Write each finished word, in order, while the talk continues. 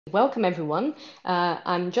Welcome, everyone.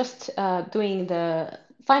 I'm just doing the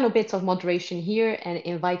final bits of moderation here and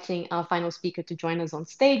inviting our final speaker to join us on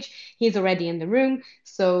stage. He's already in the room,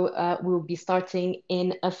 so we'll be starting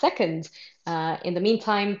in a second. In the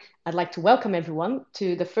meantime, I'd like to welcome everyone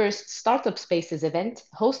to the first Startup Spaces event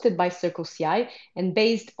hosted by CircleCI and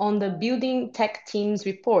based on the Building Tech Teams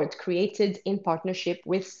report created in partnership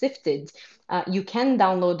with Sifted. You can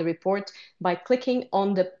download the report by clicking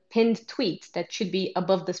on the pinned tweet that should be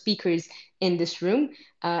above the speakers in this room.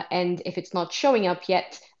 And if it's not showing up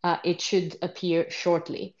yet, it should appear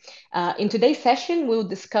shortly. In today's session, we'll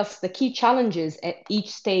discuss the key challenges at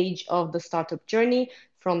each stage of the startup journey,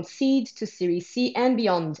 from seed to Series C and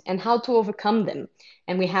beyond, and how to overcome them.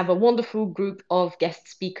 And we have a wonderful group of guest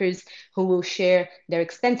speakers who will share their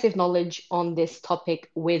extensive knowledge on this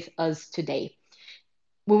topic with us today.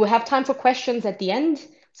 We will have time for questions at the end.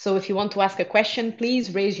 So if you want to ask a question,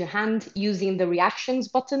 please raise your hand using the reactions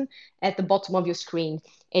button at the bottom of your screen.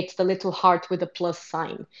 It's the little heart with a plus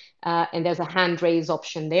sign. And there's a hand raise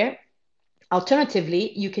option there.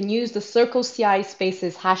 Alternatively, you can use the CircleCI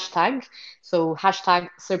Spaces hashtag. So hashtag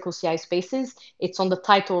CircleCI Spaces. It's on the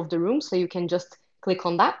title of the room, so you can just click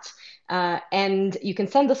on that. And you can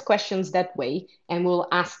send us questions that way, and we'll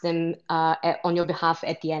ask them on your behalf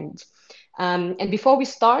at the end. And before we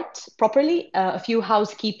start properly, a few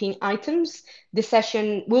housekeeping items. This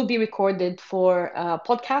session will be recorded for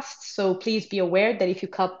podcasts, so please be aware that if you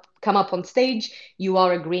come up on stage, you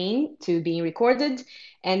are agreeing to being recorded.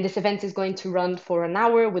 And this event is going to run for an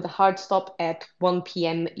hour with a hard stop at 1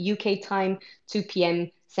 p.m. UK time, 2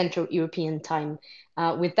 p.m. Central European time.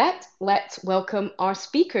 With that, let's welcome our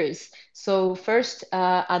speakers. So first,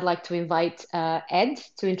 I'd like to invite Ed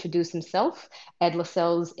to introduce himself. Ed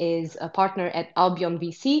Lascelles is a partner at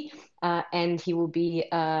AlbionVC, and he will be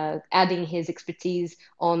adding his expertise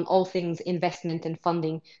on all things investment and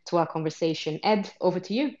funding to our conversation. Ed, over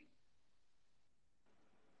to you.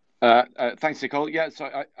 Thanks, Nicole. Yeah, so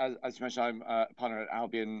as you mentioned, I'm a partner at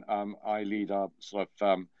Albion. I lead our sort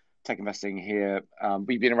of tech investing here.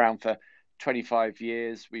 We've been around for 25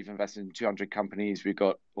 years. We've invested in 200 companies. We've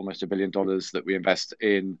got almost $1 billion that we invest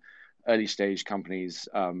in early stage companies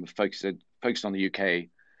focused on the UK,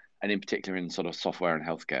 and in particular in sort of software and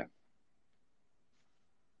healthcare.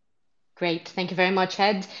 Great, thank you very much,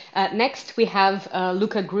 Ed. Next, we have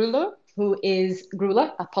Luca Grulla,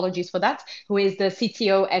 apologies for that, who is the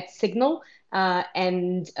CTO at Signal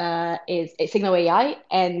and is SignalAI,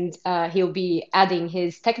 and he'll be adding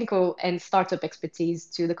his technical and startup expertise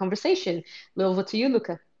to the conversation. Over to you,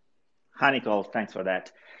 Luca. Hi, Nicole. Thanks for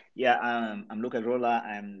that. Yeah, I'm Luca Grulla.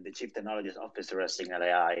 I'm the Chief Technology Officer at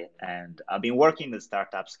SignalAI, and I've been working the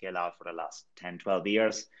startup scale out for the last 10, 12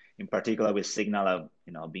 years. In particular with Signal,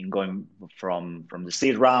 I've been going from the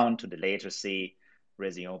seed round to the later C,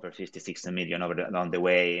 raising over 50, 60 million along the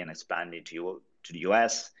way and expanding to the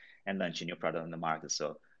US and launching new product on the market.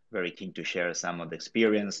 So very keen to share some of the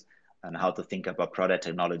experience and how to think about product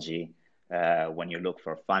technology when you look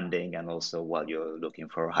for funding and also while you're looking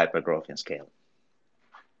for hyper growth and scale.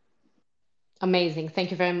 Amazing.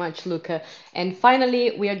 Thank you very much, Luca. And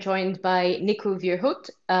finally, we are joined by Nico Vierhout,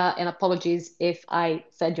 and apologies if I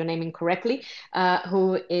said your name incorrectly,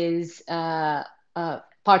 who is part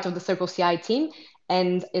of the CircleCI team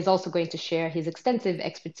and is also going to share his extensive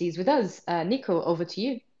expertise with us. Nico, over to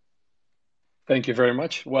you. Thank you very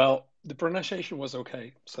much. Well, the pronunciation was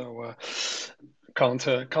okay, so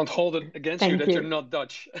can't hold it against you that you're not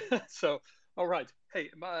Dutch. So, all right.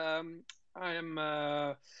 Hey, I am,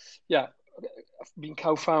 I've been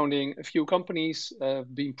co-founding a few companies,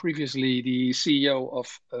 been previously the CEO of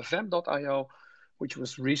Vamp.io, which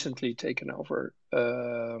was recently taken over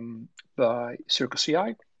by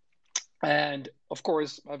CircleCI. And of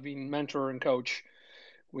course, I've been mentor and coach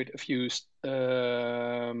with a few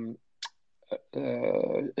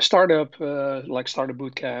startup like Startup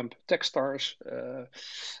Bootcamp, Techstars.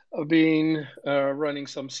 I've been running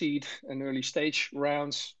some seed and early stage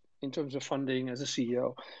rounds in terms of funding as a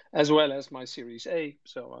CEO, as well as my Series A.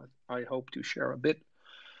 So I hope to share a bit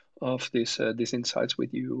of these insights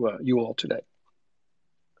with you all today.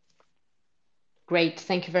 Great.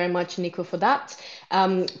 Thank you very much, Nico, for that.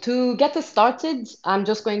 To get us started, I'm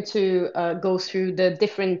just going to go through the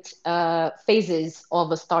different phases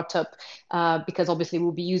of a startup, because obviously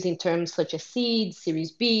we'll be using terms such as seed,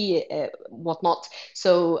 Series B, whatnot.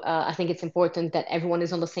 So I think it's important that everyone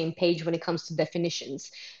is on the same page when it comes to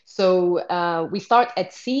definitions. So we start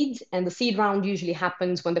at seed, and the seed round usually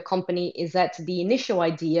happens when the company is at the initial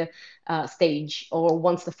idea stage, or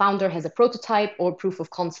once the founder has a prototype or proof of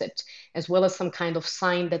concept, as well as some kind of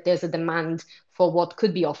sign that there's a demand for what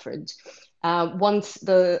could be offered. Once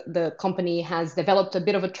the company has developed a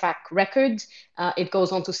bit of a track record, it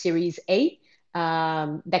goes on to Series A.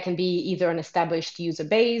 That can be either an established user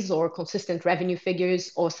base or consistent revenue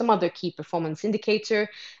figures or some other key performance indicator.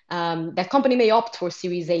 That company may opt for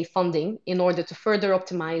Series A funding in order to further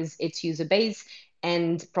optimize its user base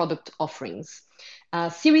and product offerings.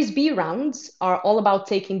 Series B rounds are all about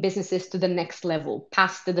taking businesses to the next level,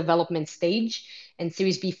 past the development stage, and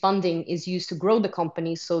Series B funding is used to grow the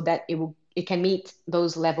company so that it can meet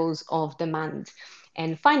those levels of demand.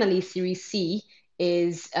 And finally, Series C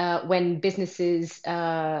is when businesses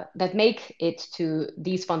that make it to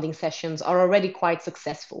these funding sessions are already quite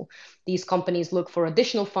successful. These companies look for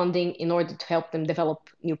additional funding in order to help them develop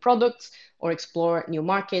new products or explore new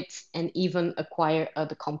markets and even acquire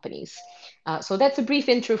other companies. So that's a brief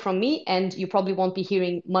intro from me, and you probably won't be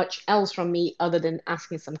hearing much else from me other than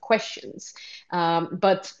asking some questions.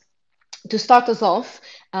 But to start us off,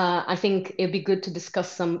 I think it'd be good to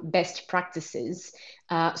discuss some best practices.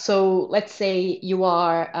 So let's say you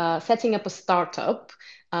are setting up a startup.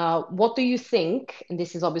 What do you think, and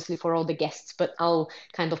this is obviously for all the guests, but I'll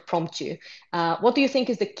kind of prompt you. What do you think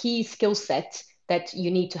is the key skill set that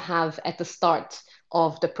you need to have at the start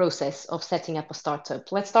of the process of setting up a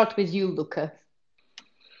startup? Let's start with you, Luca.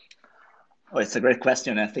 Oh, it's a great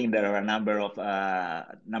question. I think there are a number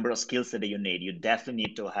of skills that you need. You definitely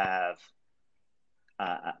need to have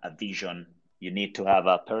a vision. You need to have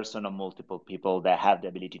a person or multiple people that have the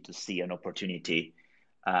ability to see an opportunity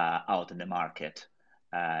out in the market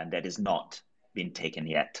that is not been taken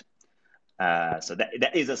yet. So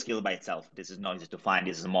that is a skill by itself. This is not easy to find.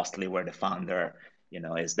 This is mostly where the founder,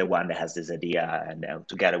 is the one that has this idea, and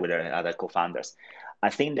together with the other co-founders. I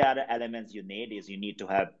think the other elements you need is you need to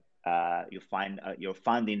have your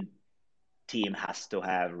funding team has to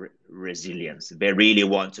have resilience. They really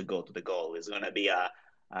want to go to the goal. It's going to be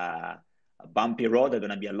a bumpy road. There's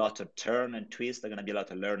going to be a lot of turn and twist. There's going to be a lot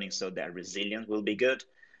of learning, so that resilience will be good.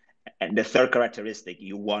 And the third characteristic,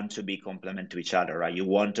 you want to be complement to each other, right? You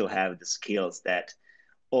want to have the skills that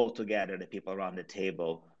all together the people around the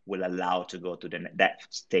table will allow to go to that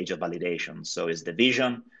stage of validation. So it's the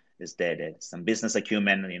vision, is that some business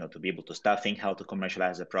acumen, to be able to start thinking how to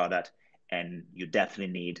commercialize the product. And you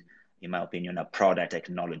definitely need, in my opinion, a product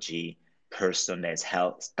technology person that's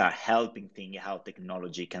start helping think how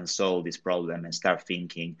technology can solve this problem and start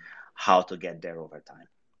thinking how to get there over time.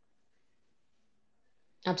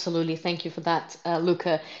 Absolutely. Thank you for that,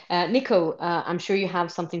 Luca. Nico, I'm sure you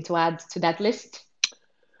have something to add to that list.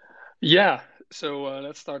 Yeah. So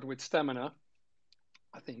let's start with stamina.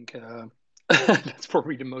 I think that's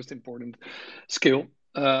probably the most important skill.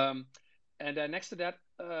 And next to that,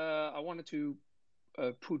 I wanted to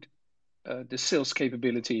put the sales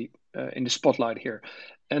capability in the spotlight here.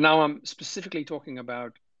 And now I'm specifically talking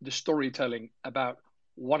about the storytelling about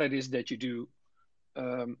what it is that you do,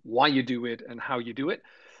 why you do it, and how you do it.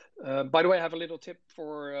 By the way, I have a little tip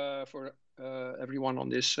for everyone on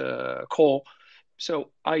this call.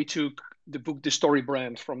 So I took the book The Story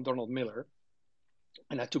Brand from Donald Miller,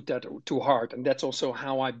 and I took that to heart. And that's also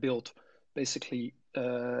how I built basically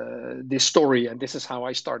this story. And this is how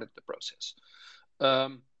I started the process.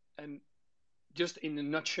 And just in a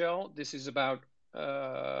nutshell, this is about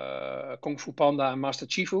Kung Fu Panda and Master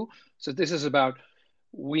Chifu. So this is about,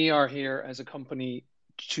 we are here as a company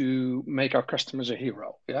to make our customers a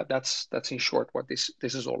hero. Yeah, that's in short what this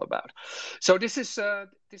is all about. So this is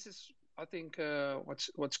I think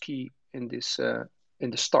what's key in this in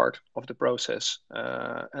the start of the process,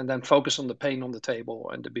 and then focus on the pain on the table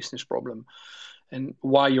and the business problem, and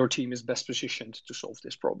why your team is best positioned to solve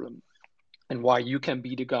this problem, and why you can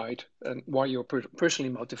be the guide, and why you're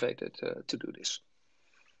personally motivated to do this.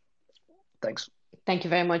 Thanks. Thank you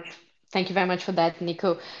very much. Thank you very much for that,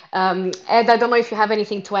 Nico. Ed, I don't know if you have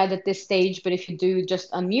anything to add at this stage, but if you do,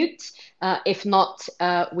 just unmute. If not,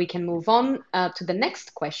 we can move on to the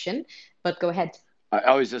next question, but go ahead.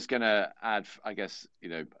 I was just going to add, I guess,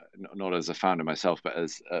 not as a founder myself, but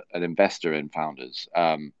as an investor in founders,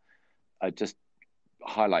 I just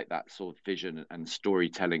highlight that sort of vision and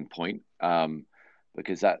storytelling point,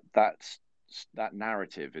 because that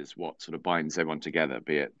narrative is what sort of binds everyone together,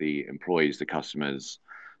 be it the employees, the customers,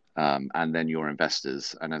 and then your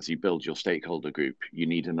investors. And as you build your stakeholder group, you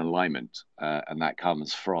need an alignment, and that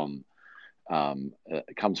comes from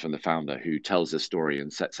the founder who tells a story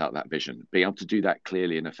and sets out that vision. Being able to do that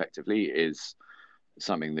clearly and effectively is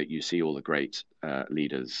something that you see all the great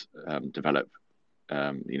leaders develop,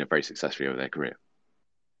 very successfully over their career.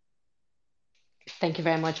 Thank you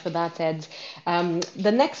very much for that, Ed.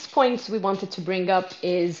 The next point we wanted to bring up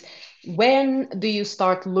is When do you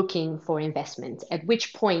start looking for investment? At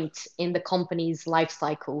which point in the company's life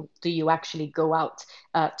cycle do you actually go out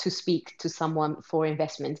to speak to someone for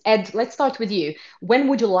investment? Ed, let's start with you. When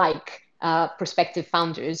would you like prospective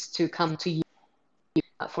founders to come to you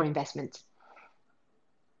for investment?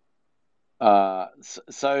 I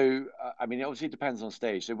mean, it obviously depends on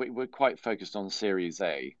stage. So we're quite focused on Series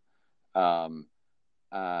A, and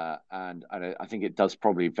I think it does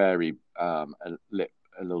probably vary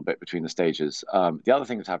a little bit between the stages. The other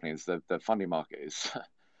thing that's happening is the funding market is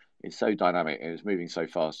so dynamic and it's moving so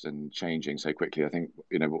fast and changing so quickly. I think,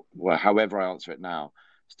 however I answer it now,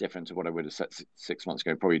 it's different to what I would have said 6 months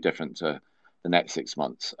ago, probably different to the next 6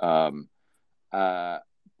 months. But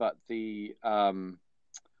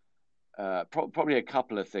probably a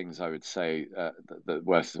couple of things I would say that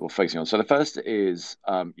worth focusing on. So the first is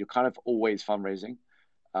you're kind of always fundraising,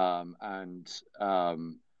 and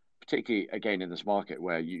particularly again in this market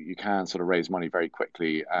where you can sort of raise money very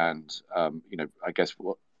quickly, and I guess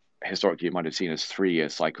what historically you might have seen as 3-year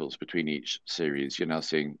cycles between each series. You're now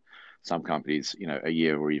seeing some companies, a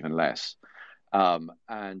year or even less,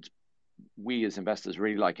 and we as investors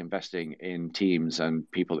really like investing in teams and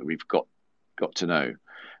people that we've got to know.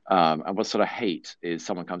 And what sort of hate is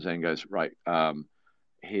someone comes in and goes, right,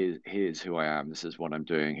 here's who I am. This is what I'm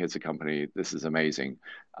doing. Here's the company. This is amazing.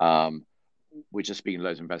 We're just speaking to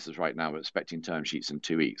loads of investors right now. We're expecting term sheets in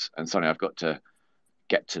 2 weeks. And suddenly I've got to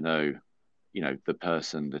get to know, the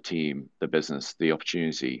person, the team, the business, the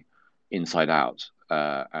opportunity inside out,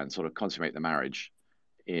 and sort of consummate the marriage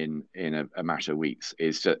in a matter of weeks.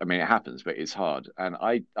 Is just, I mean, it happens, but it's hard. And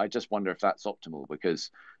I just wonder if that's optimal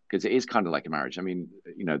because it is kind of like a marriage. I mean,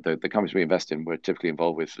 the companies we invest in, we're typically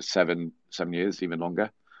involved with for 7 years, even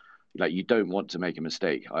longer. Like, you don't want to make a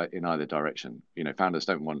mistake in either direction. Founders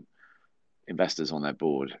don't want investors on their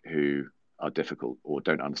board who are difficult or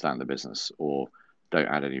don't understand the business or don't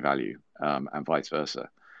add any value, and vice versa.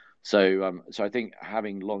 So I think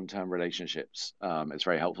having long-term relationships is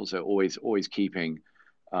very helpful. So always keeping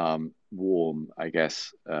warm, I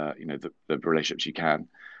guess, the relationships you can,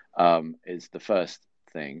 is the first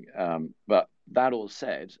thing. But that all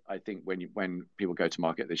said, I think when people go to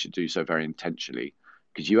market, they should do so very intentionally,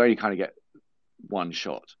 because you only kind of get one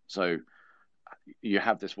shot. So you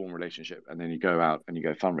have this warm relationship and then you go out and you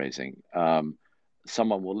go fundraising.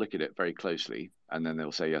 Someone will look at it very closely and then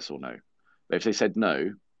they'll say yes or no. But if they said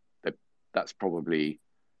no, that's probably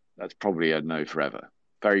a no forever.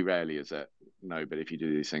 Very rarely is it no, but if you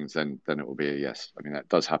do these things, then it will be a yes. I mean, that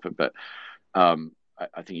does happen, but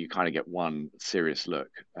I think you kind of get one serious look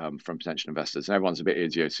from potential investors, and everyone's a bit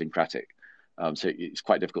idiosyncratic, so it's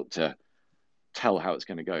quite difficult to tell how it's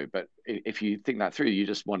going to go. But if you think that through, you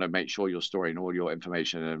just want to make sure your story and all your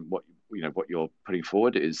information and what you're putting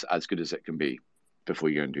forward is as good as it can be before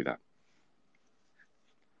you go and do that.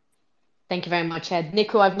 Thank you very much, Ed.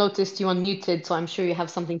 Nico, I've noticed you unmuted, so I'm sure you have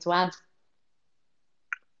something to add.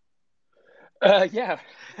 Yeah,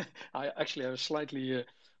 I actually have a slightly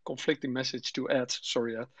conflicting message to Ed.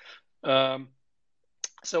 Sorry, Ed.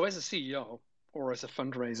 So as a CEO or as a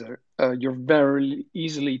fundraiser, you're very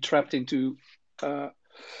easily trapped into the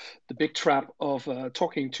big trap of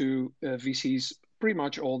talking to VCs pretty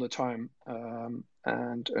much all the time,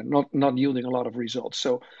 and not yielding a lot of results.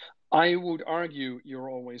 So I would argue you're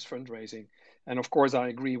always fundraising. And of course, I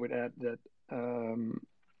agree with Ed that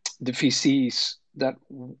the VCs that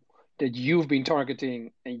you've been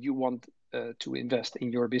targeting and you want to invest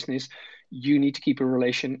in your business, you need to keep a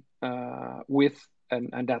relation with,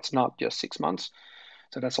 and that's not just 6 months.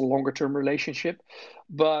 So that's a longer term relationship.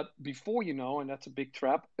 But before you know, and that's a big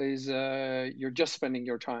trap, is you're just spending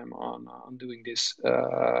your time on doing this,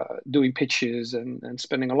 doing pitches and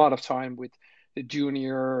spending a lot of time with the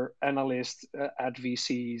junior analysts at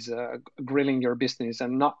VCs, grilling your business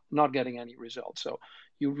and not getting any results. So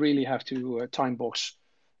you really have to time box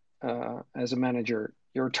as a manager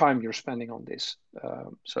your time you're spending on this.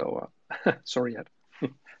 Sorry, Ed.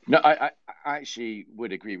 No, I actually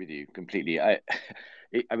would agree with you completely. I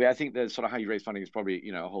mean, I think the sort of how you raise funding is probably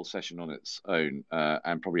a whole session on its own,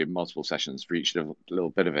 and probably multiple sessions for each little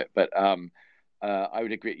bit of it. But I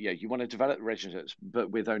would agree. Yeah, you want to develop relationships,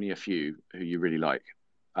 but with only a few who you really like.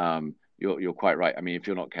 You're quite right. I mean, if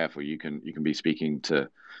you're not careful, you can be speaking to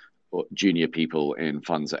junior people in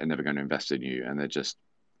funds that are never going to invest in you, and they're just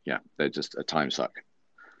a time suck.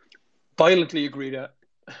 Violently agree that.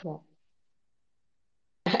 Yeah.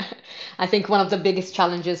 I think one of the biggest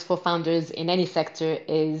challenges for founders in any sector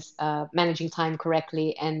is managing time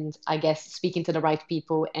correctly. And I guess speaking to the right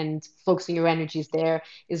people and focusing your energies there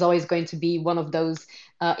is always going to be one of those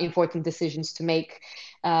important decisions to make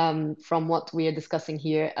from what we are discussing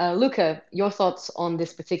here. Luca, your thoughts on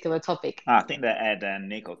this particular topic? I think that Ed and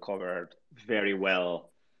Nico covered very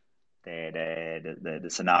well the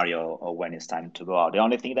scenario of when it's time to go out. The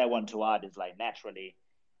only thing that I want to add is like naturally,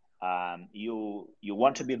 you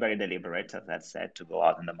want to be very deliberate, as I said, to go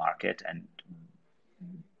out in the market. And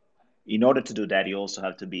in order to do that, you also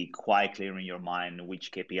have to be quite clear in your mind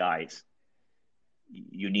which KPIs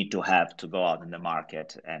you need to have to go out in the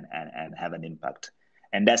market and have an impact.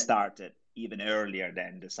 And that started even earlier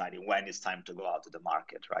than deciding when it's time to go out to the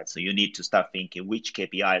market, right? So you need to start thinking which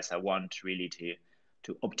KPIs I want really to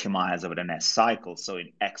optimize over the next cycle. So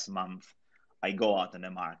in X month, I go out in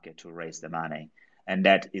the market to raise the money. And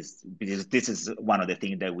that is, this is one of the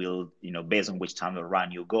things that will, based on which time of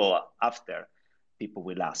run you go after, people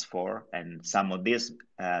will ask for. And some of these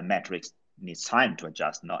metrics needs time to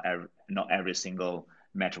adjust. Not every single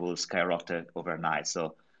metric will skyrocket overnight.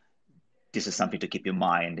 So this is something to keep in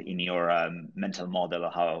mind in your mental model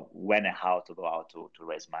of when and how to go out to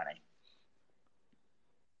raise money.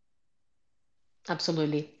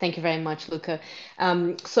 Absolutely. Thank you very much, Luca.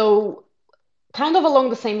 So kind of along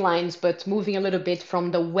the same lines, but moving a little bit from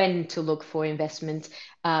the when to look for investment,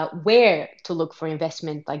 where to look for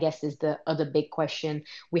investment, I guess, is the other big question.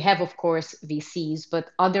 We have, of course, VCs, but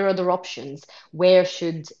are there other options? Where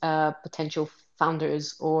should potential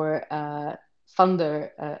founders or fund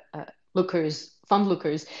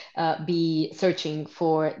lookers be searching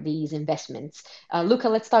for these investments? Luca,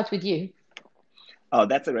 let's start with you. Oh,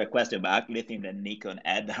 that's a great question, but I actually think that Nico and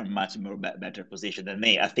Ed are much more better positioned than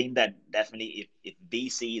me. I think that definitely if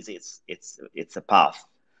VCs, it's a path,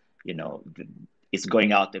 it's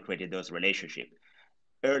going out to create those relationships.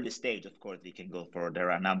 Early stage, of course, you can go for, there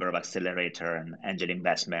are a number of accelerator and angel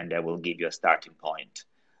investment that will give you a starting point,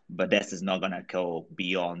 but this is not going to go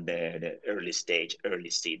beyond the early stage,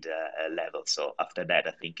 early seed level. So after that,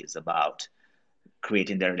 I think it's about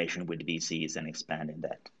creating the relation with VCs and expanding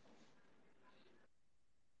that.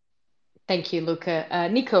 Thank you, Luca.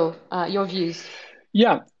 Nico, your views?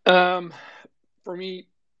 Yeah, for me,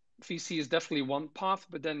 VC is definitely one path,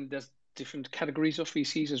 but then there's different categories of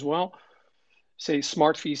VCs as well. Say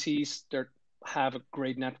smart VCs that have a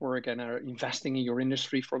great network and are investing in your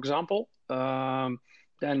industry, for example.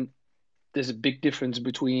 Then there's a big difference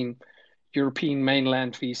between European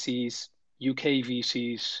mainland VCs, UK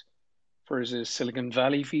VCs versus Silicon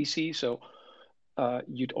Valley VC. So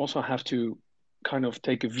you'd also have to kind of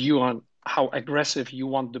take a view on how aggressive you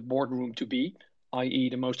want the boardroom to be, i.e.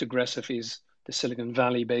 the most aggressive is the Silicon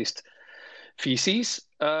Valley-based VCs.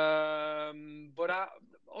 But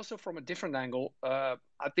also from a different angle, I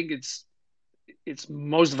think it's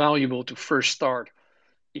most valuable to first start,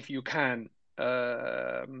 if you can,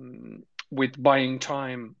 with buying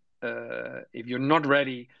time. If you're not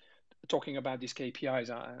ready, talking about these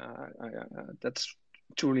KPIs, that's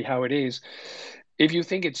truly how it is. If you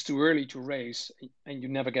think it's too early to raise and you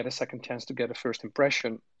never get a second chance to get a first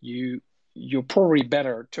impression, you're probably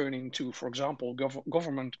better turning to, for example,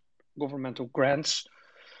 governmental grants,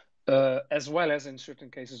 as well as in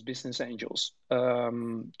certain cases business angels,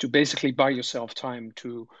 to basically buy yourself time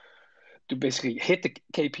to basically hit the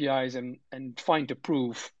KPIs and find the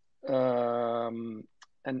proof, and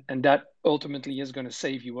that ultimately is going to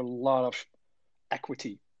save you a lot of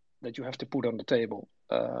equity that you have to put on the table,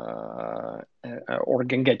 or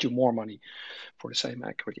can get you more money for the same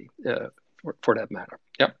equity, for that matter.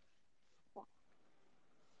 Yeah.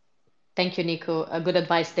 Thank you, Nico. Good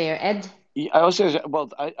advice there. Ed? I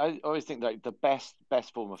always think that the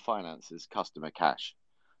best form of finance is customer cash,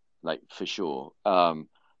 like for sure.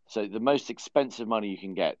 So the most expensive money you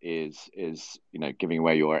can get is giving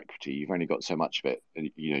away your equity. You've only got so much of it.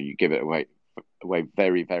 You give it away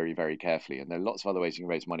very, very, very carefully. And there are lots of other ways you can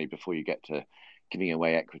raise money before you get to giving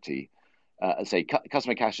away equity. I say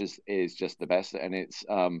customer cash is just the best. And it's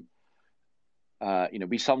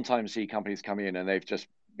we sometimes see companies come in and they've just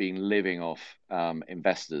been living off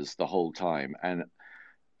investors the whole time, and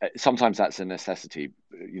sometimes that's a necessity,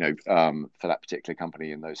 for that particular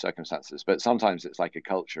company in those circumstances. But sometimes it's like a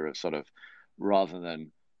culture of sort of, rather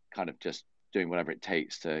than kind of just doing whatever it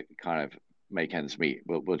takes to kind of make ends meet,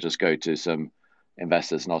 we'll just go to some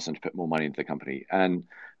investors and ask them to put more money into the company. And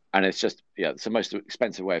it's just, it's the most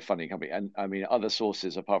expensive way of funding a company. And I mean, other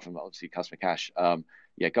sources apart from obviously customer cash,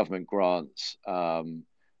 government grants,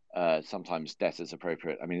 sometimes debt is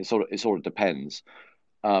appropriate. I mean, it sort of depends.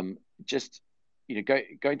 Going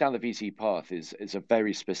down the VC path is a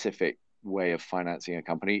very specific way of financing a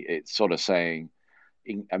company. It's sort of saying,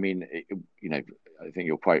 I mean, I think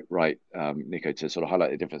you're quite right, Nico, to sort of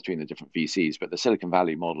highlight the difference between the different VCs. But the Silicon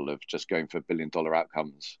Valley model of just going for billion-dollar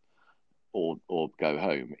outcomes or go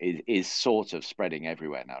home is sort of spreading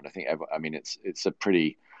everywhere now. And I think, it's a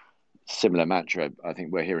pretty similar mantra I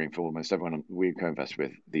think we're hearing from almost everyone we co-invest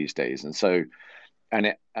with these days. And so,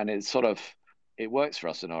 it's sort of, it works for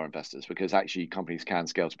us and our investors because actually companies can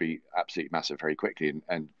scale to be absolutely massive very quickly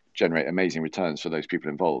and generate amazing returns for those people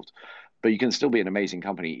involved. But you can still be an amazing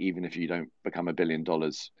company even if you don't become $1 billion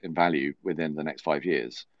in value within the next 5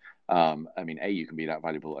 years. You can be that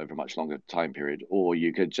valuable over a much longer time period, or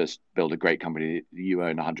you could just build a great company that you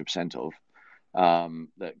own 100% of,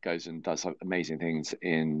 that goes and does amazing things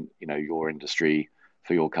in your industry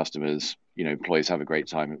for your customers. Employees have a great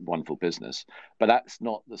time, wonderful business. But that's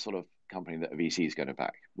not the sort of company that a VC is going to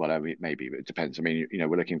back. Well, maybe, but it depends. We're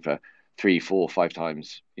looking for 3, 4, 5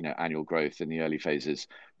 times annual growth in the early phases,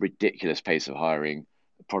 ridiculous pace of hiring,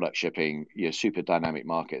 product shipping, super dynamic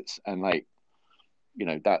markets, and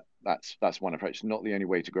that's one approach. Not the only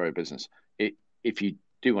way to grow a business. If you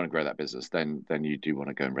do want to grow that business, then you do want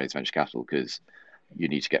to go and raise venture capital because you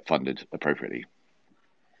need to get funded appropriately.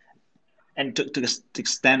 And to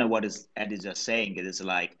extend on what Ed is just saying, it is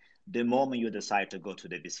like the moment you decide to go to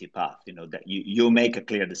the VC path, that you make a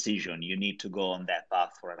clear decision. You need to go on that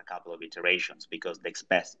path for a couple of iterations because the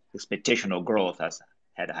expectation of growth, as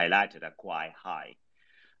Ed highlighted, are quite high.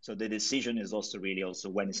 So the decision is also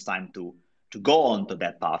when it's time to go on to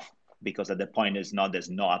that path, because at the point there's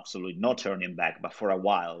absolutely no turning back, but for a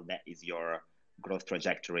while that is your growth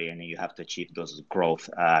trajectory, and you have to achieve those growth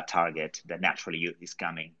target that naturally is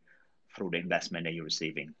coming through the investment that you're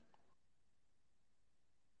receiving.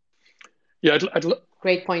 Yeah,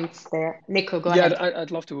 great points there. Nico, go ahead. Yeah,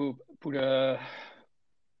 I'd love to put a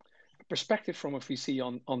perspective from a VC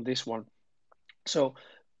on this one. So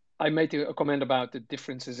I made a comment about the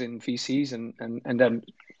differences in VCs and then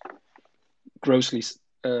grossly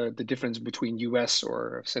the difference between US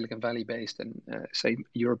or Silicon Valley based and say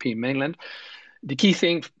European mainland. The key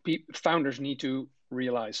thing founders need to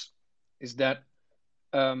realize is that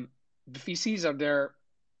the VCs are there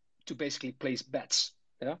to basically place bets.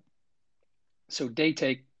 Yeah. So they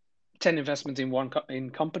take 10 investments in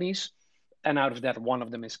companies, and out of that, one of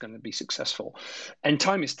them is going to be successful. And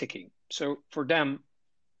time is ticking. So for them,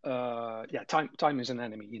 time is an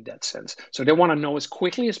enemy in that sense. So they want to know as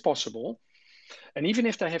quickly as possible. And even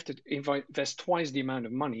if they have to invest twice the amount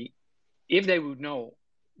of money, if they would know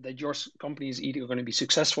that your company is either going to be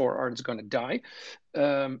successful or it's going to die,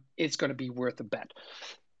 it's going to be worth a bet.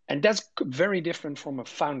 And that's very different from a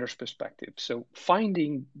founder's perspective. So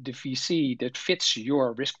finding the VC that fits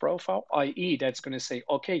your risk profile, i.e. that's going to say,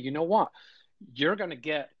 okay, you know what? You're going to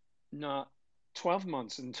get not 12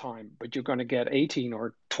 months in time, but you're going to get 18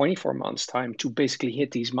 or 24 months time to basically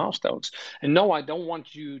hit these milestones. And no, I don't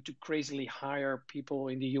want you to crazily hire people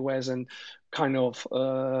in the US and kind of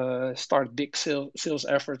start big sales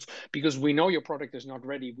efforts because we know your product is not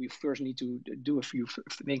ready. We first need to do a few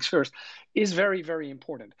things first. Is very, very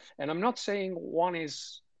important. And I'm not saying one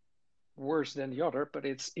is worse than the other, but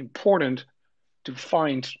it's important to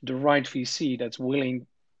find the right VC that's willing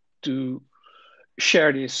to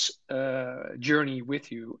share this journey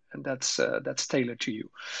with you, and that's tailored to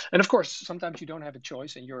you. And of course, sometimes you don't have a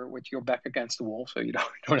choice, and you're with your back against the wall, so you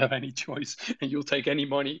don't have any choice, and you'll take any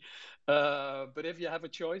money. But if you have a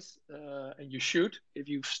choice, and you should, if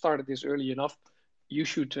you've started this early enough, you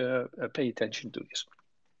should pay attention to this.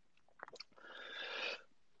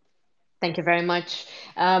 Thank you very much.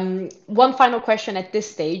 One final question at this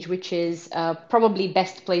stage, which is probably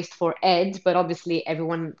best placed for Ed, but obviously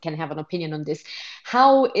everyone can have an opinion on this.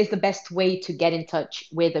 How is the best way to get in touch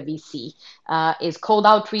with a VC? Is cold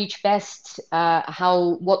outreach best?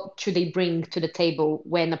 What should they bring to the table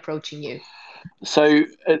when approaching you? So,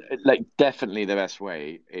 definitely the best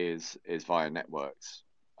way is via networks.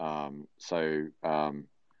 If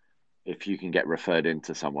you can get referred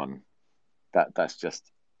into someone, that's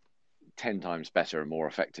just 10 times better and more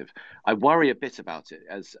effective. I worry a bit about it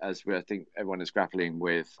as I think everyone is grappling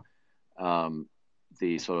with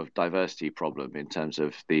the sort of diversity problem in terms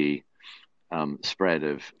of the spread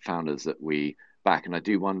of founders that we back. And I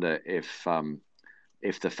do wonder if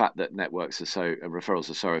the fact that networks referrals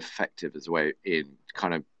are so effective as a way in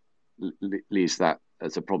kind of leaves that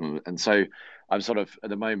as a problem. And so I'm sort of at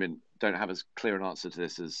the moment don't have as clear an answer to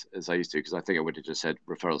this as I used to, because I think I would have just said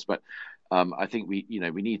referrals. But I think we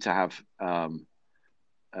need to have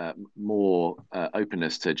more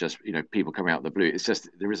openness to just people coming out of the blue. It's just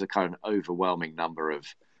there is a kind of overwhelming number of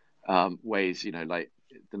ways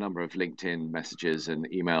the number of LinkedIn messages and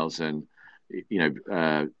emails and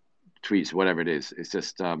tweets, whatever it is. It's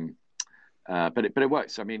just but it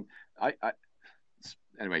works. I mean,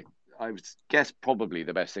 anyway, I would guess probably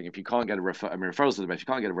the best thing, if you can't get a referral, I mean, referrals are the best. If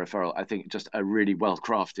you can't get a referral, I think just a really well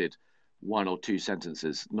crafted 1 or 2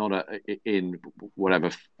 sentences, not in whatever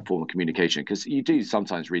form of communication, because you do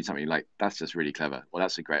sometimes read something like, that's just really clever, or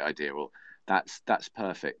that's a great idea, or that's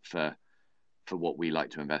perfect for what we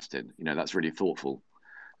like to invest in. That's really thoughtful.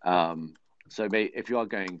 So if you are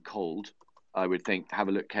going cold, I would think, have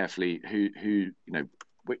a look carefully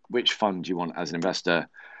which fund you want as an investor,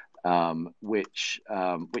 which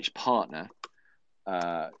partner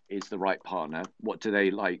is the right partner, what do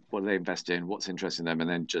they like, what do they invest in, what's interesting them, and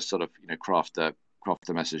then just sort of craft the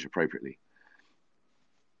message appropriately.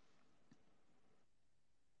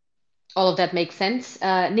 All of that makes sense.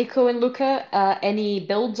 Nico and Luca, any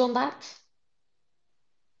builds on that?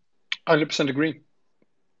 100% agree.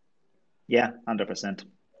 Yeah, 100%.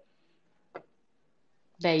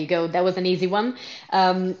 There you go. That was an easy one.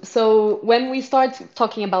 So when we start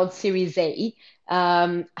talking about Series A,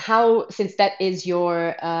 since that is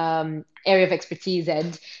your area of expertise,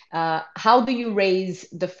 Ed, how do you raise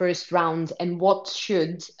the first round, and what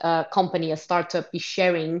should a company, a startup, be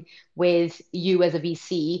sharing with you as a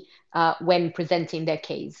VC when presenting their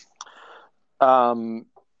case?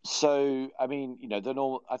 So, I mean,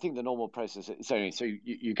 I think the normal process is so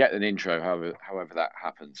you get an intro, however that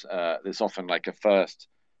happens. There's often like a first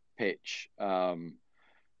pitch. In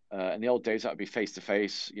the old days, that would be face to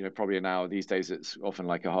face, probably an hour. These days, it's often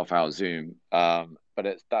like a half-hour Zoom.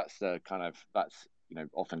 But that's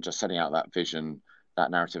often just setting out that vision, that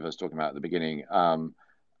narrative I was talking about at the beginning. And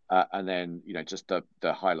then, just the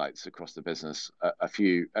highlights across the business, a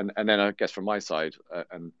few, and then I guess from my side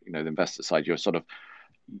and the investor side, you're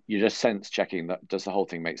just sense checking that does the whole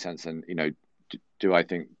thing make sense, and do I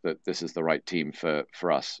think that this is the right team for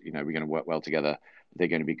us? We're going to work well together. They're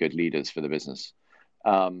going to be good leaders for the business.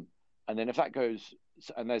 And then if that goes,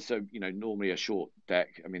 and there's normally a short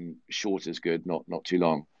deck. I mean, short is good, not too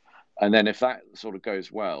long. And then if that sort of goes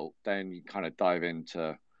well, then you kind of dive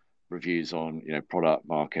into reviews on product,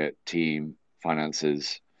 market, team,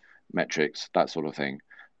 finances, metrics, that sort of thing.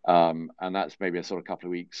 And that's maybe a sort of couple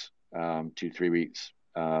of weeks, 2-3 weeks.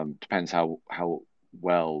 Depends how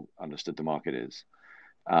well understood the market is,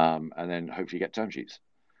 and then hopefully get term sheets.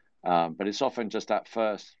 But it's often just that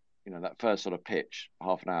first sort of pitch,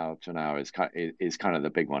 half an hour to an hour is kind of the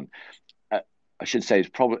big one. I should say it's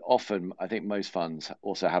probably often, I think most funds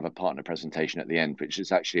also have a partner presentation at the end, which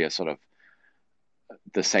is actually a sort of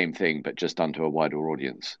the same thing, but just done to a wider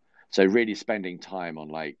audience. So really spending time on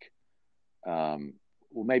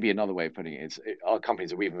well, maybe another way of putting it is our companies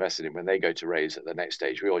that we've invested in, when they go to raise at the next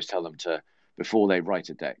stage, we always tell them to, before they write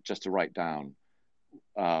a deck, just to write down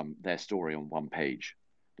their story on one page.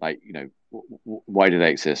 Like, why do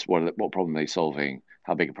they exist? What problem are they solving?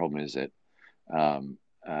 How big a problem is it? Why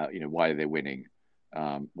are they winning?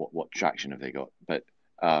 What traction have they got? But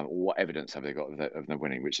what evidence have they got of them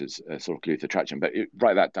winning, which is a sort of clue to traction. But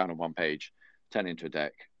write that down on one page, turn it into a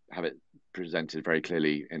deck, have it presented very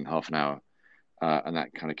clearly in half an hour. And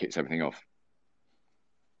that kind of kicks everything off.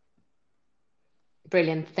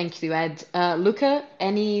 Brilliant. Thank you, Ed. Luca,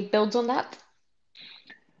 any builds on that?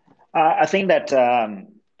 I think that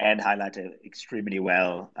Ed highlighted extremely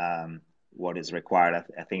well what is required.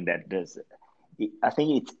 I think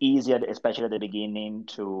it's easier, especially at the beginning,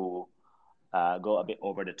 to go a bit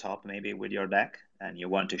over the top maybe with your deck, and you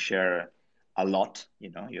want to share a lot.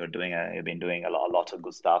 You've been doing a lot of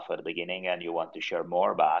good stuff at the beginning, and you want to share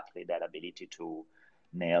more. But actually, that ability to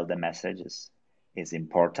nail the message is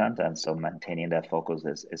important, and so maintaining that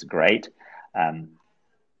focus is great.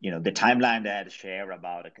 The timeline that I share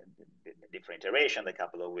about the different iteration, the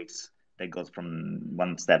couple of weeks that goes from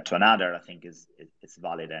one step to another, I think is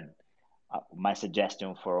valid. And my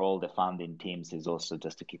suggestion for all the founding teams is also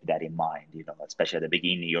just to keep that in mind. Especially at the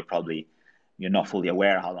beginning, you're not fully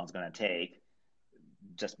aware how long it's going to take.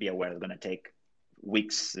 Just be aware it's going to take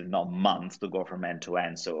weeks, not months, to go from end to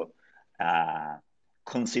end. So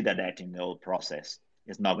consider that in the whole process.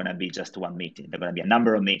 It's not going to be just one meeting. There are going to be a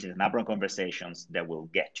number of meetings, a number of conversations that will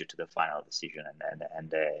get you to the final decision and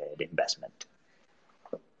the investment.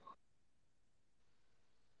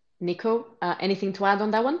 Nico, anything to add on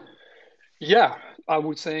that one? Yeah, I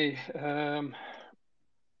would say, as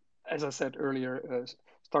I said earlier,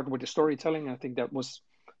 start with the storytelling. I think that's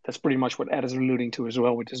pretty much what Ed is alluding to as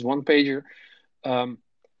well with his one pager. I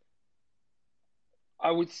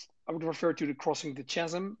would refer to the crossing the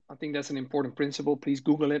chasm. I think that's an important principle. Please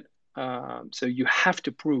Google it. So you have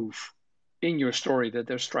to prove in your story that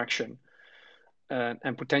there's traction.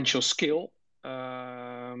 and potential scale.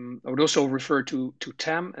 I would also refer to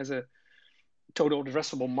TAM as a total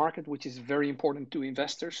addressable market, which is very important to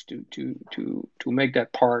investors to make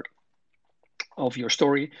that part of your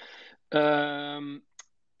story, and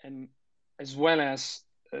as well as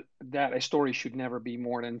that a story should never be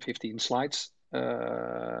more than 15 slides,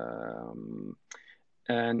 and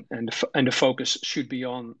the focus should be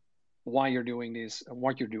on why you're doing this and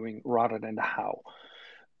what you're doing rather than the how.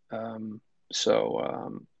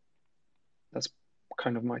 That's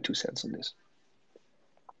kind of my 2 cents on this.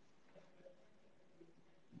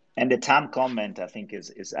 And the TAM comment, I think,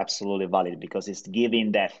 is absolutely valid because it's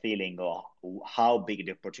giving that feeling of how big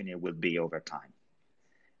the opportunity will be over time.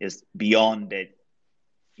 It's beyond the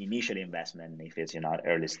initial investment, if it's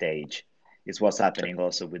early stage. It's what's happening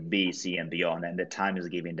also with B, C, and beyond. And the time is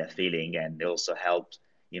giving that feeling, and it also helps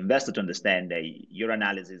investors to understand that your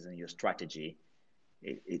analysis and your strategy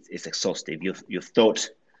is exhaustive. You've thought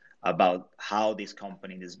about how this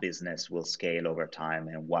company, this business will scale over time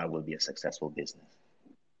and why will be a successful business.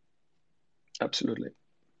 Absolutely.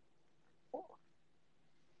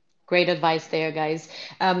 Great advice there, guys.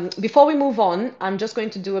 Before we move on, I'm just going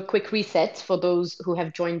to do a quick reset for those who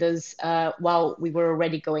have joined us while we were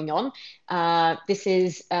already going on. This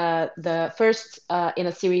is the first in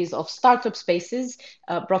a series of startup spaces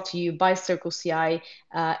brought to you by CircleCI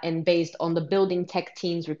and based on the Building Tech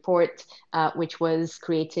Teams report, which was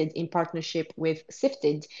created in partnership with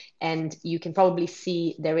Sifted. And you can probably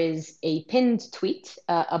see there is a pinned tweet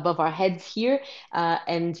above our heads here,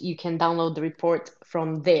 and you can download the report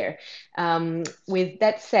from there. With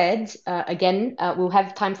that said, again, we'll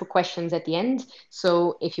have time for questions at the end.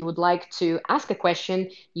 So if you would like to ask a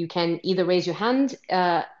question, you can either raise your hand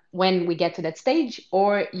when we get to that stage,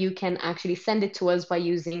 or you can actually send it to us by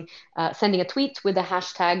using sending a tweet with the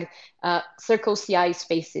hashtag CircleCI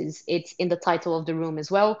Spaces. It's in the title of the room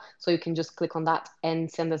as well. So you can just click on that and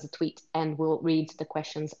send us a tweet, and we'll read the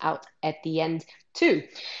questions out at the end too.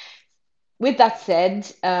 With that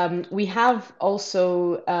said, we are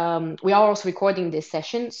also recording this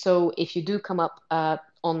session. So if you do come up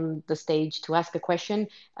on the stage to ask a question,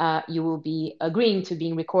 you will be agreeing to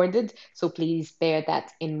being recorded. So please bear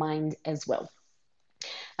that in mind as well.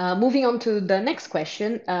 Moving on to the next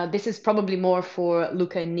question. This is probably more for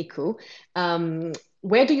Luca and Nico.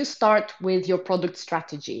 Where do you start with your product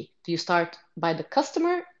strategy? Do you start by the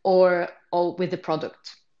customer or with the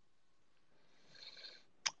product?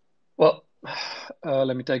 Well,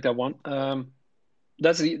 let me take that one.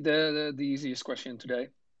 That's the easiest question today.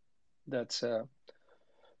 That's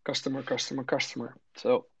customer.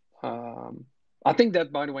 So I think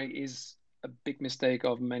that, by the way, is a big mistake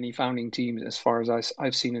of many founding teams, as far as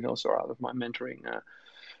I've seen it also out of my mentoring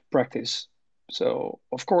practice. So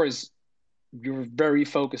of course, you're very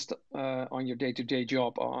focused on your day-to-day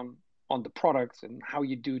job on the product and how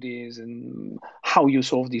you do this and how you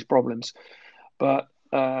solve these problems, but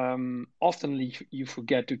often you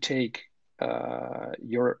forget to take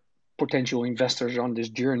your potential investors on this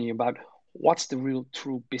journey about what's the real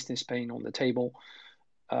true business pain on the table,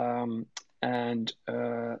 and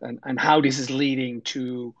how this is leading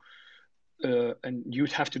to, and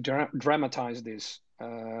you'd have to dramatize this.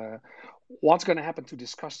 What's going to happen to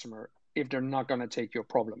this customer if they're not going to take your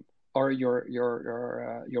problem or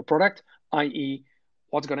your product, i.e.,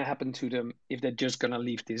 what's going to happen to them if they're just going to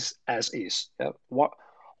leave this as is?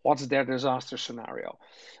 What's their disaster scenario?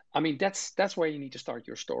 I mean, that's where you need to start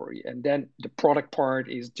your story, and then the product part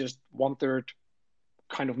is just 1/3,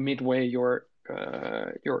 kind of midway your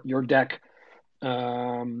deck,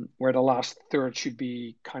 where the last third should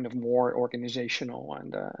be kind of more organizational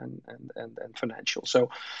and financial. So,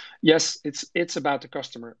 yes, it's about the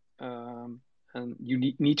customer, and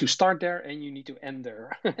you need to start there and you need to end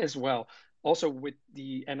there as well. Also, with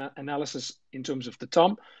the analysis in terms of the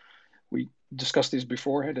TAM, we discussed this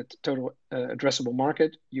before, the total addressable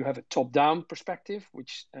market. You have a top-down perspective,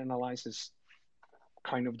 which analyzes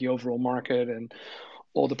kind of the overall market and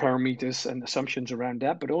all the parameters and assumptions around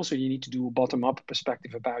that. But also you need to do a bottom-up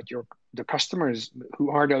perspective about the customers. Who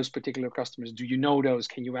are those particular customers? Do you know those?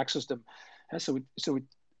 Can you access them? So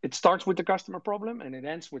it starts with the customer problem and it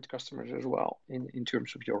ends with customers as well in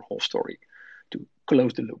terms of your whole story to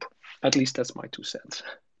close the loop. At least that's my 2 cents.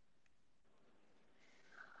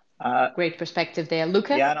 Great perspective there.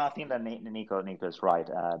 Luca? Yeah, no, I think that Nico is right.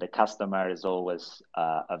 The customer is always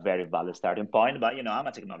a very valid starting point, but I'm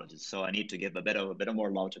a technologist, so I need to give a bit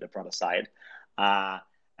more love to the product side.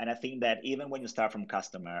 And I think that even when you start from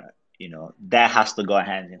customer, that has to go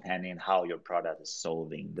hand in hand in how your product is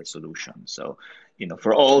solving the solution. So,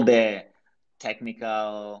 for all the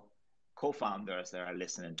technical co-founders that are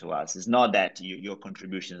listening to us, it's not that your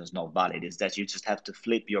contribution is not valid. It's that you just have to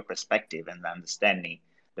flip your perspective and understanding.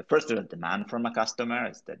 The first demand from a customer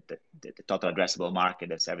is the total addressable market,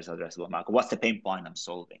 the service addressable market. What's the pain point I'm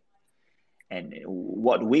solving? And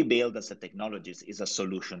what we build as a technology is a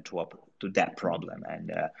solution to that problem.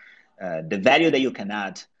 And the value that you can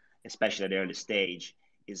add, especially at the early stage,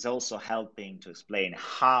 is also helping to explain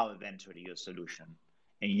how eventually your solution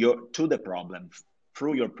and to the problem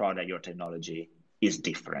through your product, your technology is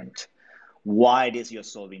different. Why it is you're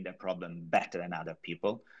solving the problem better than other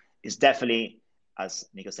people is definitely, as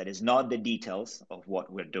Nico said, it's not the details of what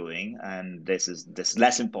we're doing, and this is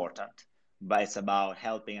less important, but it's about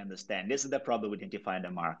helping understand this is the problem we identify in the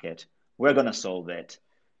market. We're going to solve it.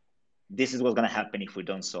 This is what's going to happen if we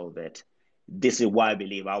don't solve it. This is why I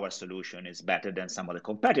believe our solution is better than some of the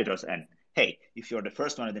competitors. And hey, if you're the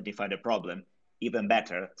first one to identify the problem, even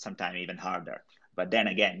better, sometimes even harder. But then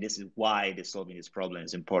again, this is why solving this problem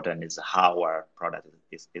is important, is how our product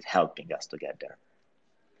is helping us to get there.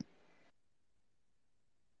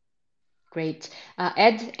 Great.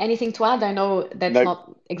 Ed, anything to add? I know that's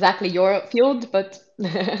not exactly your field, but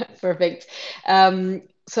perfect.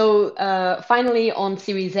 So finally, on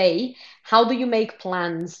Series A, how do you make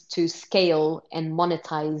plans to scale and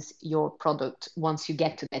monetize your product once you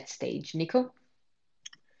get to that stage? Nico?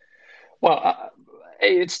 Well,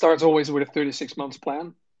 it starts always with a 36 months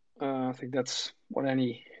plan. I think that's what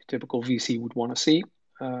any typical VC would want to see.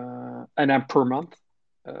 And then per month.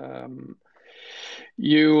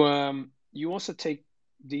 You also take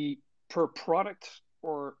the per product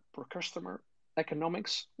or per customer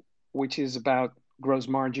economics, which is about gross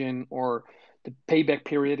margin or the payback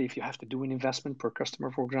period if you have to do an investment per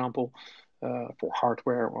customer, for example, for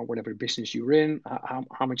hardware or whatever business you're in.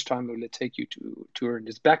 How much time will it take you to earn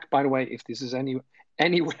this back? By the way, if this is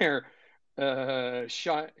anywhere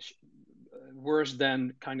worse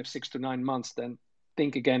than kind of 6 to 9 months, then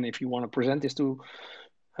think again if you want to present this to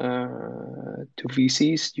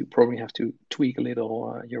VCs. You probably have to tweak a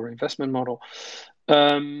little your investment model.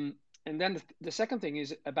 And then the second thing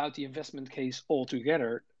is about the investment case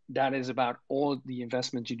altogether. That is about all the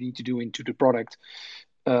investment you need to do into the product.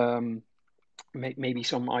 Maybe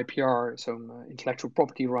some IPR, some intellectual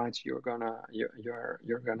property rights you're gonna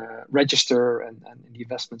register, and the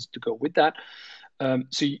investments to go with that.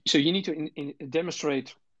 So you need to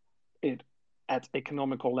demonstrate it at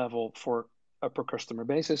economical level for a per customer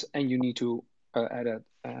basis, and you need to at a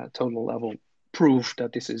total level prove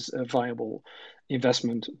that this is a viable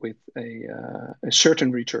investment with a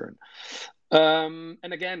certain return.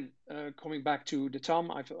 And again, coming back to the Tom,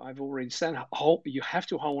 I've already said how you have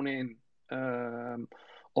to hone in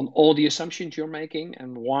on all the assumptions you're making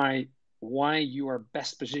and why you are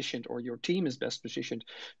best positioned, or your team is best positioned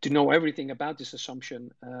to know everything about this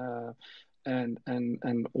assumption, and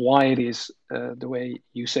why it is the way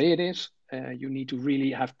you say it is. You need to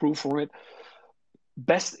really have proof for it.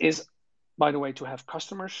 Best is, by the way, to have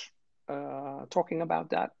customers talking about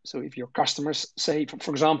that. So if your customers say,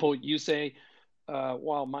 for example, you say,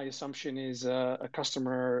 well, my assumption is a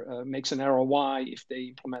customer makes an ROI if they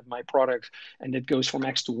implement my product, and it goes from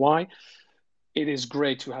X to Y. It is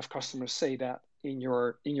great to have customers say that in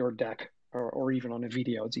your deck, or even on a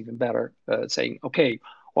video. It's even better, saying, okay,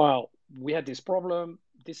 well, we had this problem,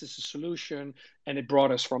 this is a solution, and it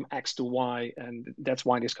brought us from X to Y, and that's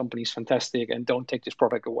why this company is fantastic, and don't take this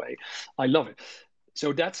product away. I love it.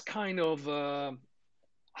 So that's kind of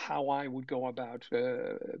how I would go about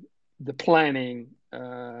the planning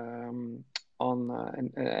and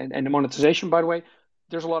the monetization. By the way,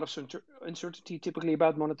 there's a lot of uncertainty typically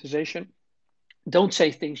about monetization. Don't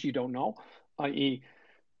say things you don't know, i.e.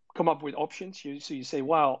 come up with options. So you say,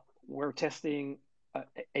 well, we're testing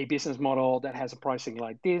a business model that has a pricing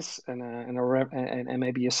like this, and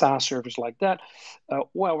maybe a SaaS service like that.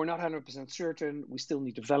 Well, we're not 100% certain. We still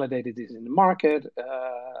need to validate it in the market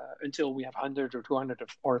until we have 100 or 200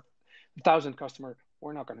 or 1,000 customers.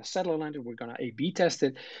 We're not going to settle on it. We're going to A/B test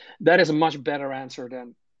it. That is a much better answer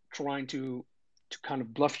than trying to kind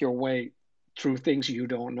of bluff your way through things you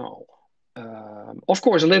don't know. Of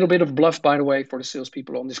course, a little bit of bluff, by the way, for the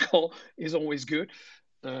salespeople on this call is always good.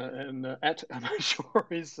 And Ed, I'm sure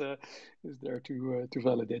is there to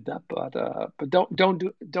validate that, but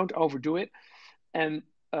don't overdo it, and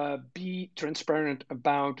be transparent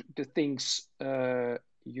about the things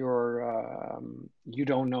you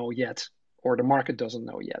don't know yet, or the market doesn't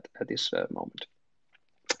know yet at this moment.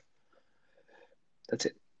 That's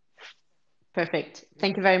it. Perfect.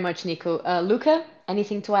 Thank you very much, Nico. Luca,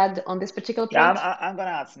 anything to add on this particular point? Yeah, I'm going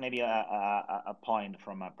to add maybe a point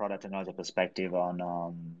from a product technology perspective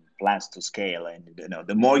on plans to scale, and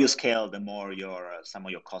the more you scale, the more some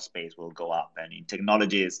of your cost base will go up. And in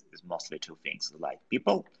technology is mostly two things, like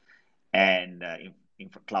people and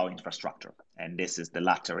cloud infrastructure. And the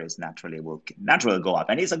latter is naturally will go up,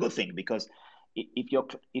 and it's a good thing, because if your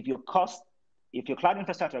cloud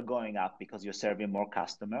infrastructure are going up because you're serving more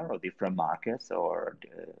customer or different markets, or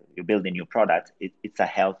you're building new products, it's a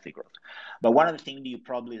healthy growth. But one of the things you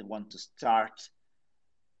probably want to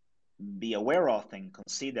be aware of and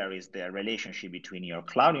consider is the relationship between your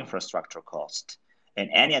cloud infrastructure cost and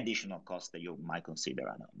any additional cost that you might consider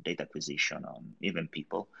on data acquisition, on even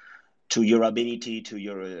people, to your ability, to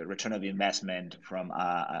your return of investment from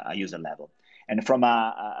a user level. And from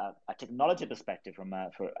a technology perspective,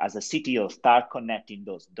 as a CTO, start connecting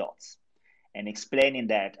those dots and explaining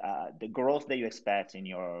that the growth that you expect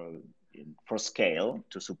for scale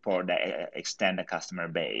to support extend the customer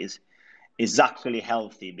base is actually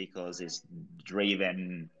healthy, because it's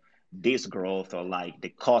driven this growth, or like the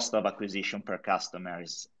cost of acquisition per customer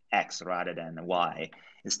is X rather than Y.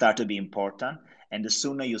 It start to be important. And the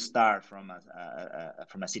sooner you start from a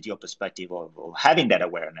CTO perspective of having that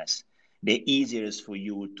awareness, the easier it is for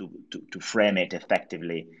you to frame it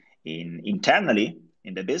effectively internally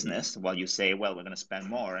in the business, while you say, well, we're going to spend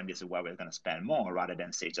more, and this is why we're going to spend more, rather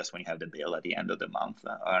than say just when you have the bill at the end of the month.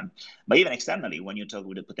 But even externally, when you talk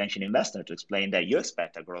with a potential investor, to explain that you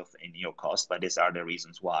expect a growth in your cost, but these are the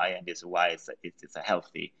reasons why, and this is why it's a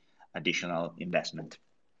healthy additional investment.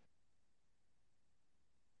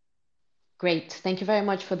 Great. Thank you very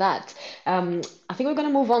much for that. I think we're going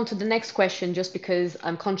to move on to the next question, just because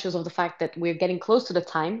I'm conscious of the fact that we're getting close to the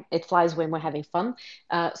time. It flies when we're having fun.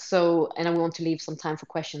 And I want to leave some time for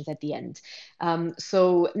questions at the end.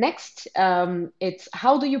 So next, it's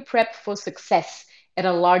how do you prep for success at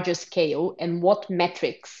a larger scale, and what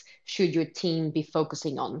metrics should your team be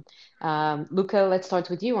focusing on? Luca, let's start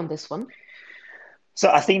with you on this one. So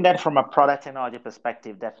I think that from a product technology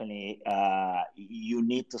perspective, definitely you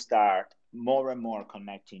need to start more and more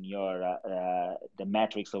connecting the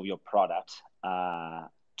metrics of your product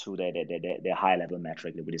to the high level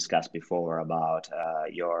metric that we discussed before about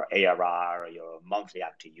your ARR or your monthly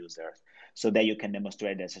active users, so that you can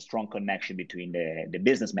demonstrate there's a strong connection between the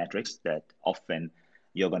business metrics that often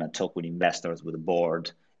you're going to talk with investors, with the board,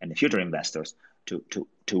 and the future investors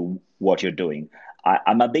to what you're doing.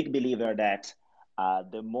 I'm a big believer that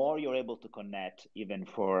the more you're able to connect, even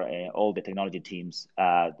for all the technology teams,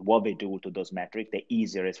 what they do to those metrics, the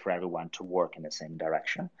easier it is for everyone to work in the same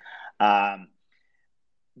direction.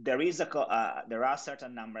 There are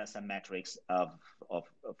certain numbers and metrics of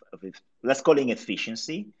let's call it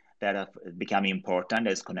efficiency, that have become important,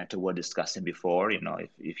 as connected to what we were discussing before.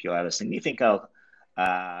 If you have a significant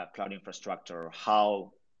cloud infrastructure,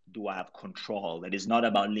 how do I have control? It is not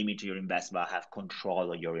about limiting your investment, but have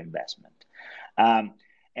control of your investment.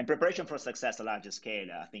 And preparation for success at a larger scale,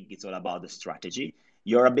 I think it's all about the strategy.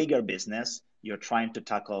 You're a bigger business. You're trying to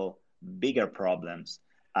tackle bigger problems.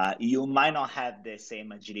 You might not have the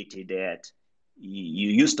same agility that you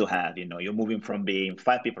used to have. You're moving from being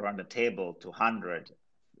 5 people around the table to 100,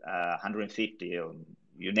 150, or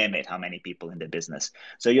you name it, how many people in the business.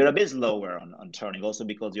 So you're a bit slower on turning, also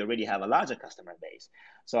because you already have a larger customer base.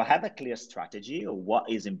 So have a clear strategy of what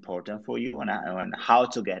is important for you and how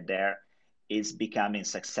to get there is becoming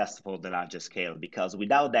successful at the larger scale, because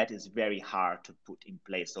without that, it's very hard to put in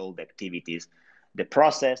place all the activities, the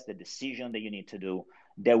process, the decision that you need to do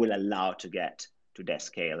that will allow to get to that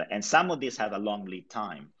scale. And some of these have a long lead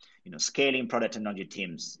time. Scaling product technology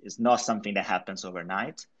teams is not something that happens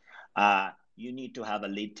overnight. You need to have a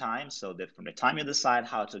lead time, so that from the time you decide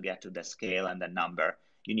how to get to the scale and the number,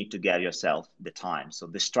 you need to give yourself the time. So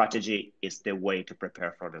the strategy is the way to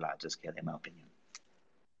prepare for the larger scale, in my opinion.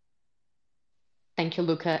 Thank you,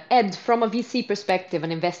 Luca. Ed, from a VC perspective,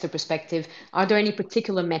 an investor perspective, are there any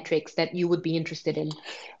particular metrics that you would be interested in?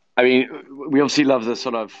 I mean, we obviously love the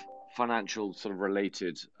sort of financial sort of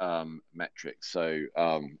related metrics. So,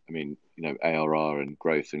 I mean, ARR and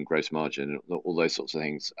growth and gross margin, and all those sorts of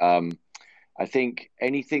things. I think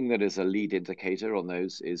anything that is a lead indicator on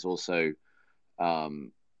those is also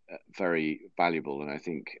very valuable. And I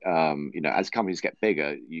think, as companies get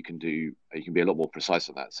bigger, you can be a lot more precise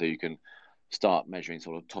on that. So you can start measuring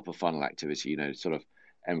sort of top of funnel activity, sort of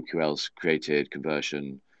MQLs created,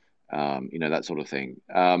 conversion, that sort of thing.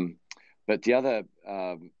 But the other,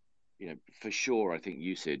 for sure, I think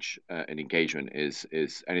usage and engagement is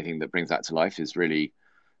anything that brings that to life is really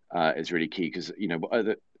key, because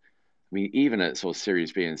even at sort of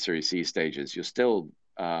Series B and Series C stages, you're still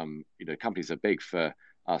companies are big for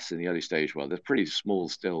us in the early stage. Well, they're pretty small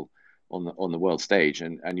still on the world stage,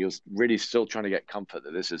 and you're really still trying to get comfort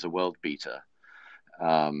that this is a world beater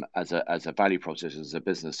as a value proposition, as a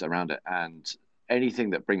business around it, and anything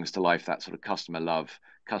that brings to life that sort of customer love,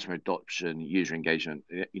 customer adoption, user engagement.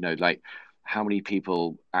 Like how many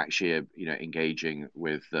people actually are engaging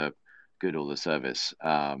with the good or the service,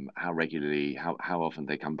 how regularly, how often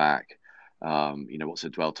they come back, what's the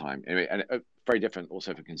dwell time. Anyway, and very different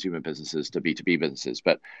also for consumer businesses to B2B businesses,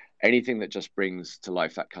 but anything that just brings to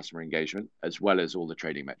life that customer engagement as well as all the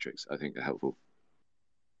trading metrics, I think are helpful.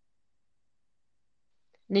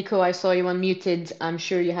 Nico, I saw you unmuted. I'm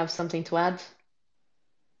sure you have something to add.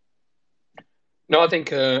 No, I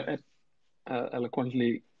think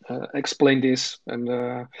eloquently explained this, and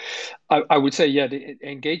I would say, yeah, the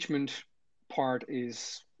engagement part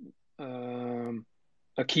is a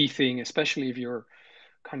key thing, especially if you're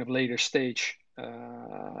kind of later stage.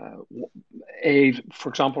 For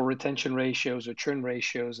example, retention ratios or churn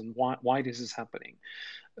ratios, and why this is happening,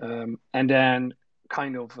 and then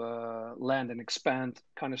kind of land and expand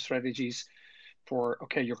kind of strategies for,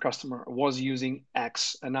 okay, your customer was using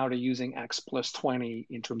X and now they're using X plus 20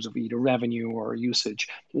 in terms of either revenue or usage.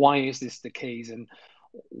 Why is this the case, and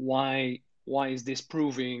why is this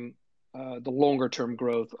proving the longer term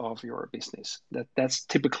growth of your business? That's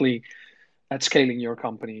typically at scaling your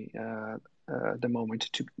company the moment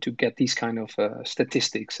to get these kind of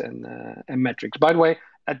statistics and metrics. By the way,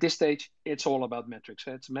 at this stage, it's all about metrics.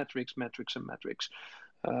 It's metrics, metrics, and metrics.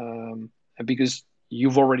 And because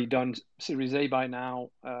you've already done Series A by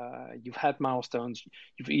now, you've had milestones,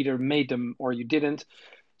 you've either made them or you didn't.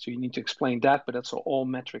 So you need to explain that, but that's all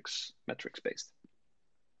metrics based.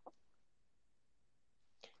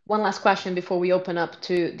 One last question before we open up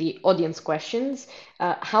to the audience questions.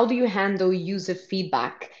 How do you handle user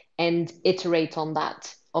feedback and iterate on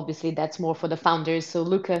that? Obviously, that's more for the founders. So,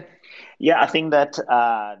 Luca. Yeah, I think that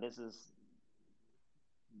this is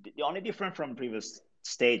the only difference from previous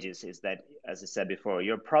stages is that, as I said before,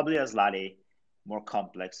 you're probably a slightly more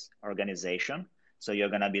complex organization. So you're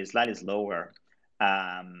going to be slightly slower.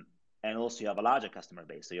 And also you have a larger customer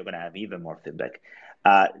base. So you're going to have even more feedback.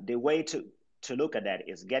 The way to look at that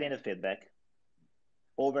is getting the feedback,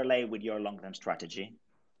 overlay with your long-term strategy,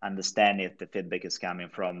 understand if the feedback is coming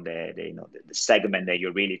from the segment that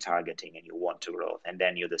you're really targeting and you want to grow, and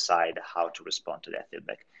then you decide how to respond to that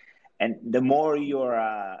feedback. And the more you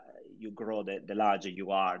grow, the larger you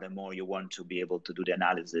are, the more you want to be able to do the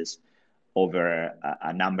analysis over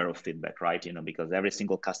a number of feedback, right? Because every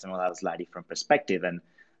single customer will have a slightly different perspective, and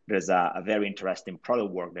there's a very interesting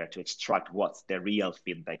product work there to extract what's the real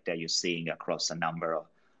feedback that you're seeing across a number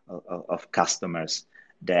of customers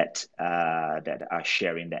that are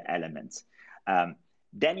sharing the elements.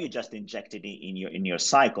 Then you just inject it in your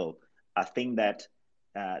cycle. I think that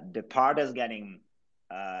the part that's getting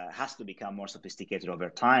has to become more sophisticated over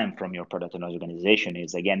time from your product and organization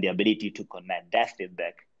is, again, the ability to connect that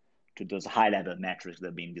feedback to those high-level metrics that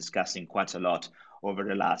have been discussing quite a lot over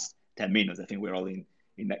the last 10 minutes. I think we're all in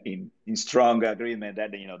strong agreement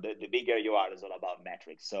that the bigger you are, it's all about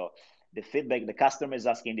metrics. So the feedback, the customer is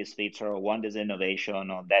asking this feature or want this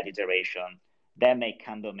innovation or that iteration, that may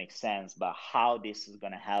kind of make sense, but how this is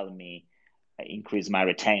going to help me increase my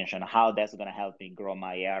retention, how that's going to help me grow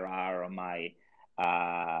my ARR or my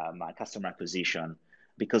customer acquisition,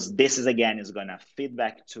 because this is going to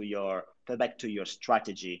feedback to your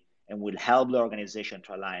strategy and will help the organization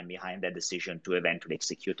to align behind that decision to eventually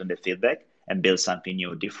execute on the feedback and build something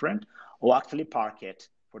new, different, or actually park it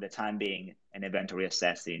for the time being and eventually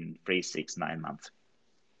assess in 3, 6, 9 months.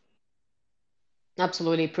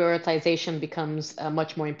 Absolutely. Prioritization becomes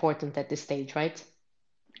much more important at this stage, right?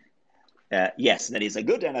 Yes, that is a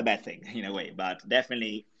good and a bad thing in a way, but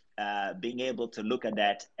definitely being able to look at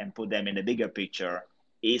that and put them in a bigger picture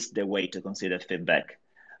is the way to consider feedback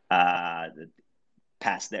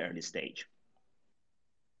past the early stage.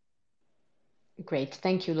 Great.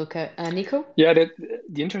 Thank you, Luca. Nico? Yeah,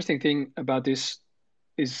 the interesting thing about this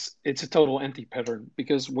is it's a total anti-pattern,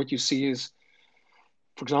 because what you see is,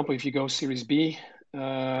 for example, if you go Series B,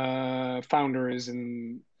 founders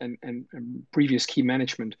and previous key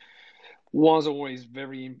management was always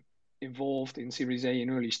very involved in Series A in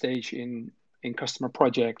early stage in customer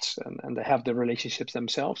projects, and they have the relationships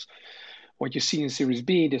themselves. What you see in Series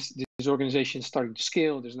B, this organization is starting to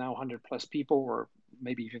scale. There's now 100 plus people, or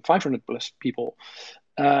maybe even 500 plus people.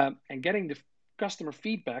 And getting the customer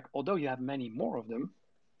feedback, although you have many more of them,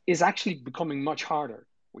 is actually becoming much harder,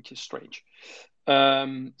 which is strange.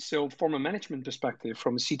 So from a management perspective,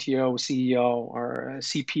 from a CTO, CEO, or a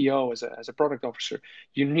CPO as a product officer,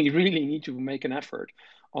 you really need to make an effort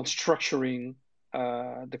on structuring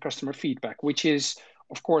the customer feedback, which is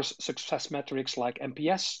Of course, success metrics like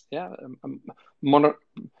NPS. Yeah,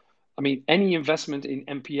 any investment in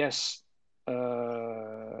NPS,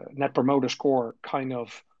 Net Promoter Score kind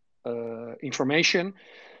of information,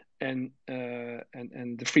 and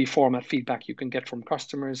the free format feedback you can get from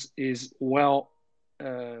customers is well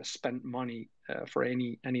spent money for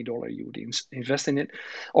any dollar you would invest in it.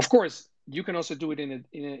 Of course, you can also do it in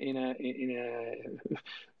a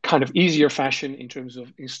kind of easier fashion in terms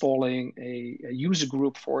of installing a user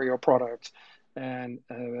group for your product and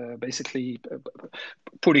basically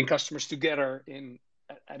putting customers together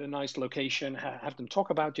at a nice location, have them talk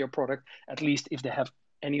about your product, at least if they have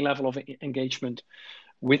any level of engagement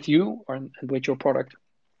with you or with your product.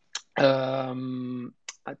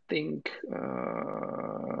 I think,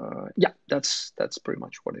 that's pretty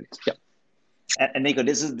much what it is. Yeah. And Nico,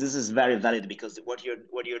 this is very valid, because what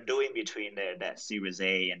you're doing between that Series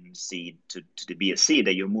A and seed to the B or C,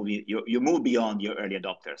 that you move beyond your early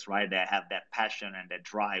adopters, right? They have that passion and that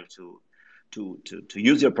drive to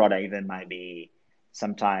use your product, even might be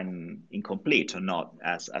sometime incomplete or not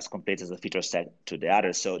as complete as the feature set to the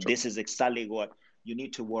others. So this is exactly what you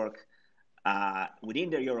need to work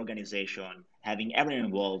within your organization, having everyone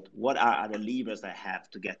involved. What are the levers I have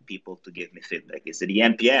to get people to give me feedback? Is it the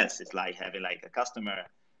NPS? It's like having like a customer,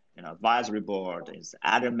 advisory board. Is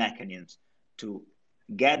other mechanisms to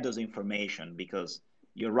get those information, because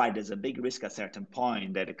you're right. There's a big risk at a certain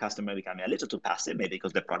point that the customer becoming a little too passive, maybe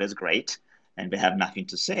because the product is great and they have nothing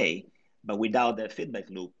to say. But without that feedback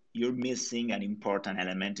loop, you're missing an important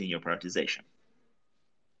element in your prioritization.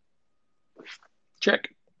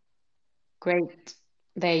 Check. Great.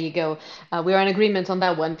 There you go. We are in agreement on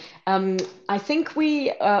that one. I think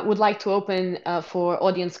we would like to open for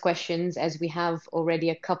audience questions, as we have already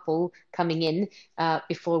a couple coming in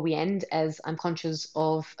before we end, as I'm conscious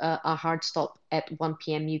of our hard stop at 1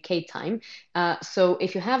 p.m. UK time. So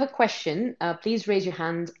if you have a question, please raise your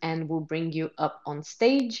hand and we'll bring you up on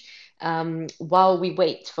stage. While we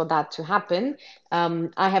wait for that to happen,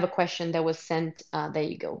 I have a question that was sent. There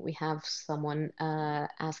you go. We have someone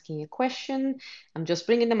asking a question. I'm just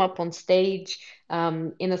bringing them up on stage.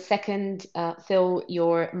 In a second, Phil,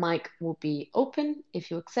 your mic will be open if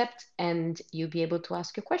you accept, and you'll be able to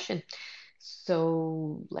ask your question.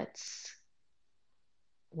 So let's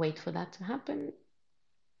wait for that to happen.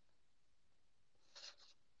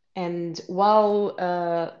 And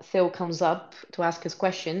while Phil comes up to ask his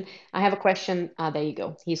question, I have a question. There you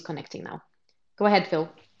go. He's connecting now. Go ahead, Phil.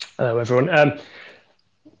 Hello, everyone.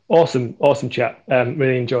 Awesome chat.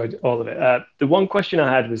 Really enjoyed all of it. The one question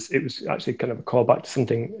I had was actually kind of a callback to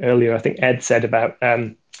something earlier. I think Ed said about.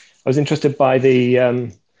 I was interested by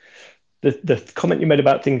the comment you made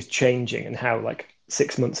about things changing and how, like,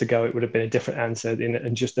 6 months ago it would have been a different answer,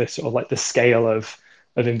 and just the sort of like the scale of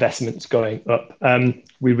investments going up.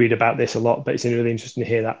 We read about this a lot, but it's really interesting to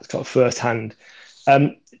hear that sort of firsthand.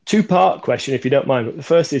 Two-part question, if you don't mind. But the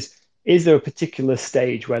first is there a particular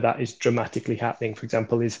stage where that is dramatically happening? For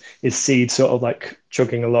example, is seed sort of like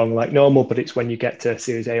chugging along like normal, but it's when you get to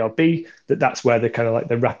Series A or B that's where the kind of like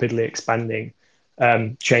the rapidly expanding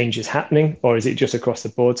change is happening, or is it just across the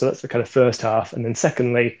board? So that's the kind of first half. And then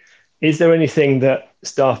secondly, is there anything that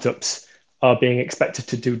startups are being expected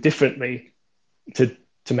to do differently to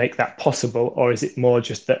make that possible, or is it more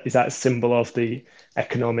just that is that a symbol of the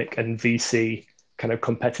economic and VC kind of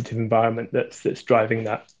competitive environment that's driving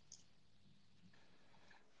that?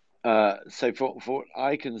 So for what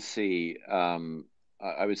I can see,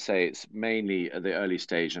 I would say it's mainly at the early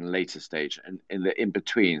stage and later stage, and in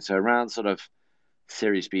between. So around sort of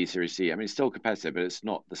Series B, Series C. I mean, it's still competitive, but it's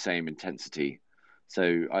not the same intensity.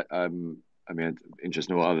 So I mean, I'm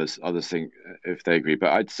interested in what others think, if they agree.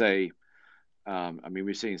 But I'd say, I mean,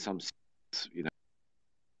 we're seeing some,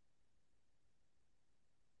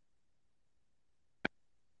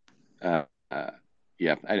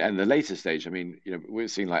 yeah, and the later stage, I mean, we're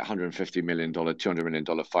seeing like $150 million, $200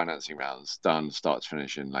 million financing rounds done start to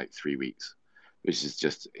finish in like 3 weeks, which is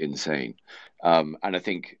just insane. And I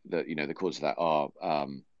think that the cause of that are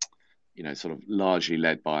sort of largely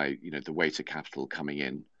led by the weight of capital coming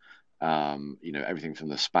in, everything from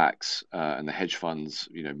the SPACs and the hedge funds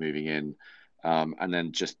moving in, and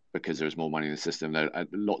then just because there's more money in the system, there are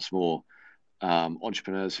lots more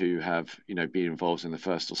entrepreneurs who have been involved in the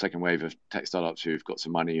first or second wave of tech startups who've got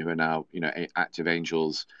some money, who are now active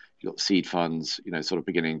angels. You've got seed funds sort of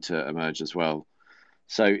beginning to emerge as well.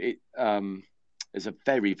 So it is a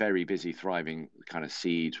very, very busy, thriving kind of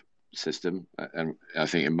seed system, and I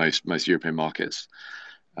think in most European markets.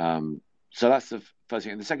 So that's the first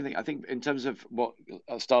thing. And the second thing, I think, in terms of what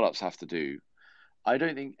startups have to do, I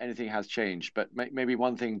don't think anything has changed, but maybe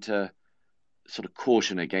one thing to sort of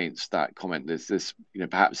caution against that comment. There's this,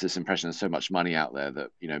 perhaps this impression there's so much money out there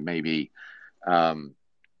that,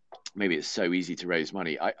 maybe it's so easy to raise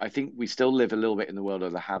money. I think we still live a little bit in the world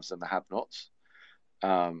of the haves and the have-nots.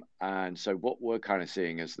 And so what we're kind of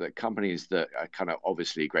seeing is that companies that are kind of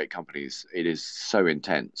obviously great companies, it is so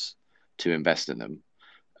intense to invest in them.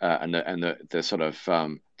 And the sort of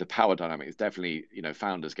the power dynamic is definitely,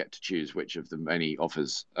 founders get to choose which of the many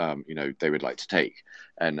offers, they would like to take.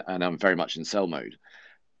 And I'm very much in sell mode.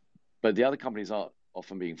 But the other companies aren't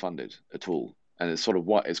often being funded at all. And it's sort of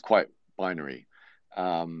it's quite binary.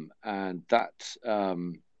 And I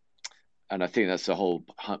think that's a whole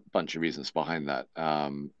bunch of reasons behind that.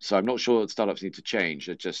 So I'm not sure startups need to change.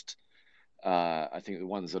 It just, I think the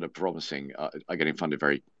ones that are promising are getting funded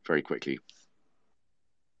very, very quickly.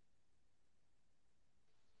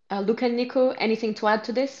 Luca and Nico, anything to add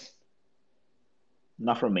to this?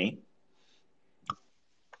 Not from me.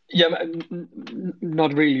 Yeah,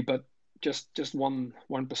 not really, but just one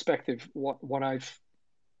perspective. What I've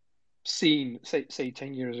seen, say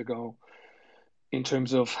 10 years ago, in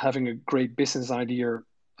terms of having a great business idea,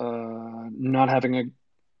 not having a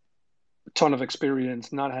ton of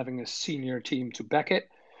experience, not having a senior team to back it,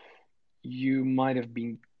 you might have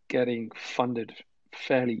been getting funded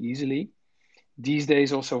fairly easily. These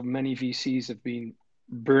days, also many VCs have been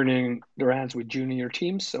burning their hands with junior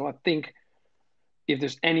teams. So I think if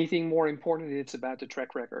there's anything more important, it's about the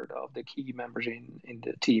track record of the key members in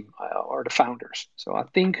the team or the founders. So I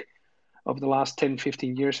think over the last 10,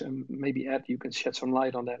 15 years, and maybe Ed, you can shed some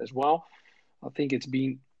light on that as well, I think it's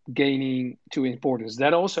been gaining to importance.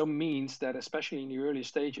 That also means that, especially in the early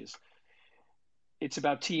stages, it's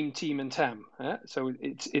about team, and TAM. So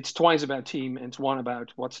it's twice about team, and it's one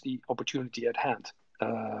about what's the opportunity at hand,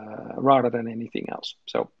 rather than anything else.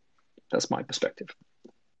 So that's my perspective.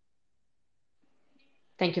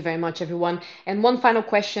 Thank you very much, everyone. And one final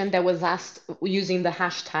question that was asked using the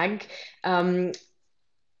hashtag.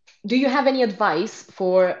 Do you have any advice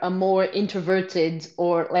for a more introverted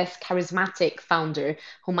or less charismatic founder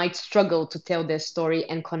who might struggle to tell their story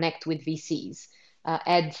and connect with VCs?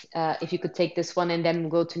 Ed, if you could take this one, and then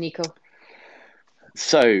we'll go to Nico.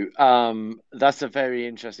 So that's a very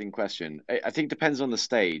interesting question. I think it depends on the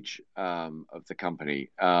stage of the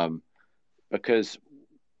company, because,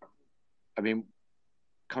 I mean,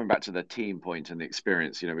 coming back to the team point and the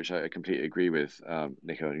experience, which I completely agree with,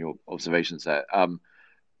 Nico, and your observations there.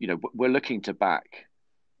 We're looking to back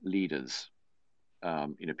leaders,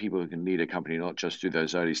 people who can lead a company not just through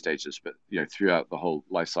those early stages, but throughout the whole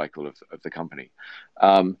life cycle of the company.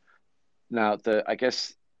 Now, I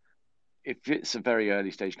guess if it's a very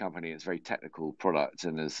early stage company, it's a very technical product,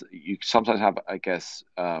 and you sometimes have, I guess,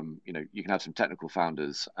 you can have some technical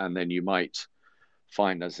founders, and then you might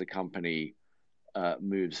find as the company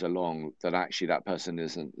moves along that actually that person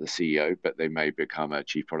isn't the CEO, but they may become a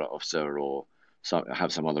chief product officer or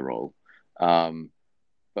have some other role.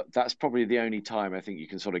 But that's probably the only time I think you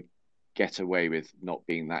can sort of get away with not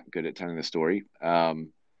being that good at telling the story.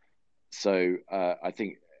 So I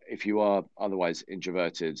think if you are otherwise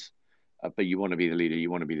introverted, but you want to be the leader, you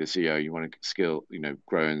want to be the CEO, you want to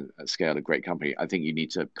grow and scale a great company, I think you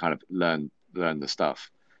need to kind of learn the stuff,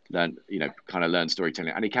 learn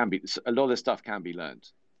storytelling. And a lot of this stuff can be learned.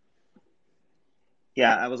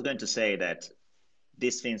 Yeah, I was going to say that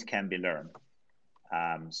these things can be learned.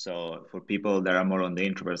 So for people that are more on the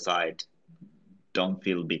introvert side, don't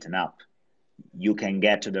feel beaten up. You can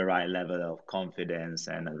get to the right level of confidence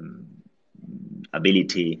and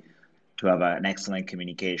ability to have an excellent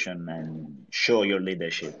communication and show your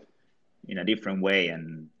leadership in a different way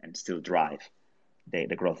and still drive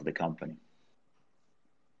the growth of the company.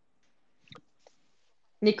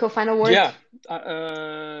 Nico, final word? Yeah,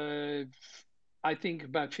 I think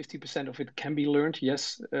about 50% of it can be learned,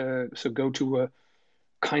 yes. So go to a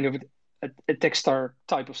kind of a Techstar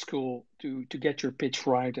type of school to get your pitch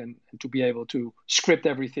right and to be able to script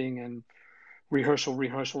everything and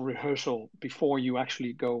rehearsal before you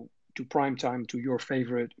actually go to prime time to your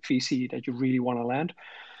favorite VC that you really want to land.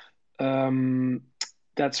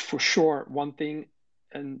 That's for sure one thing.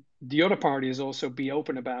 And the other part is also be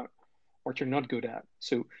open about what you're not good at.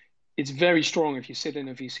 So it's very strong if you sit in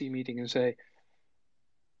a VC meeting and say,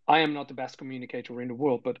 I am not the best communicator in the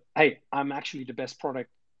world, but hey, I'm actually the best product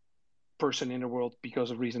person in the world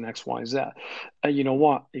because of reason X, Y, Z. And you know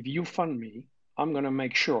what? If you fund me, I'm going to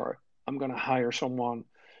make sure I'm going to hire someone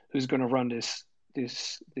who's going to run this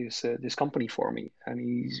company for me, and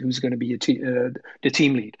who's going to be the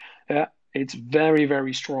team lead. It's very,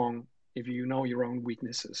 very strong if you know your own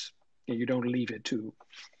weaknesses and you don't leave it to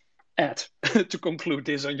Ed to conclude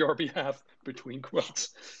this on your behalf, between quotes.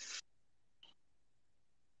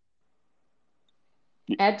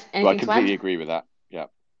 Ed, I anything to completely add? agree with that. Yeah.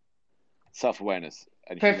 Self-awareness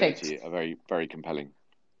and Perfect. humility are very, very compelling.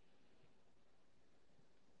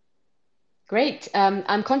 Great.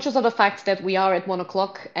 I'm conscious of the fact that we are at 1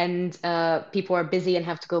 o'clock and people are busy and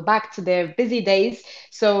have to go back to their busy days.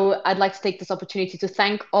 So I'd like to take this opportunity to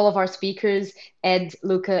thank all of our speakers, Ed,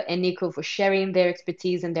 Luca, and Nico, for sharing their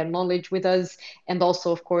expertise and their knowledge with us. And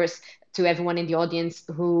also, of course, to everyone in the audience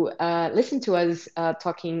who listened to us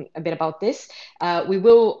talking a bit about this. We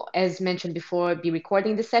will, as mentioned before, be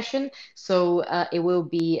recording the session. So it will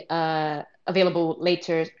be available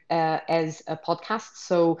later as a podcast.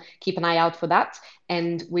 So keep an eye out for that.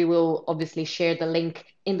 And we will obviously share the link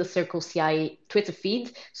in the CircleCI Twitter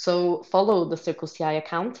feed. So follow the CircleCI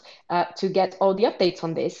account to get all the updates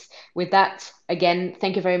on this. With that, again,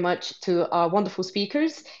 thank you very much to our wonderful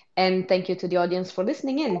speakers. And thank you to the audience for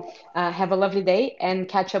listening in. Have a lovely day and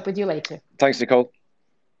catch up with you later. Thanks, Nicole.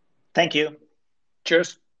 Thank you.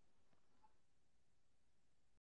 Cheers.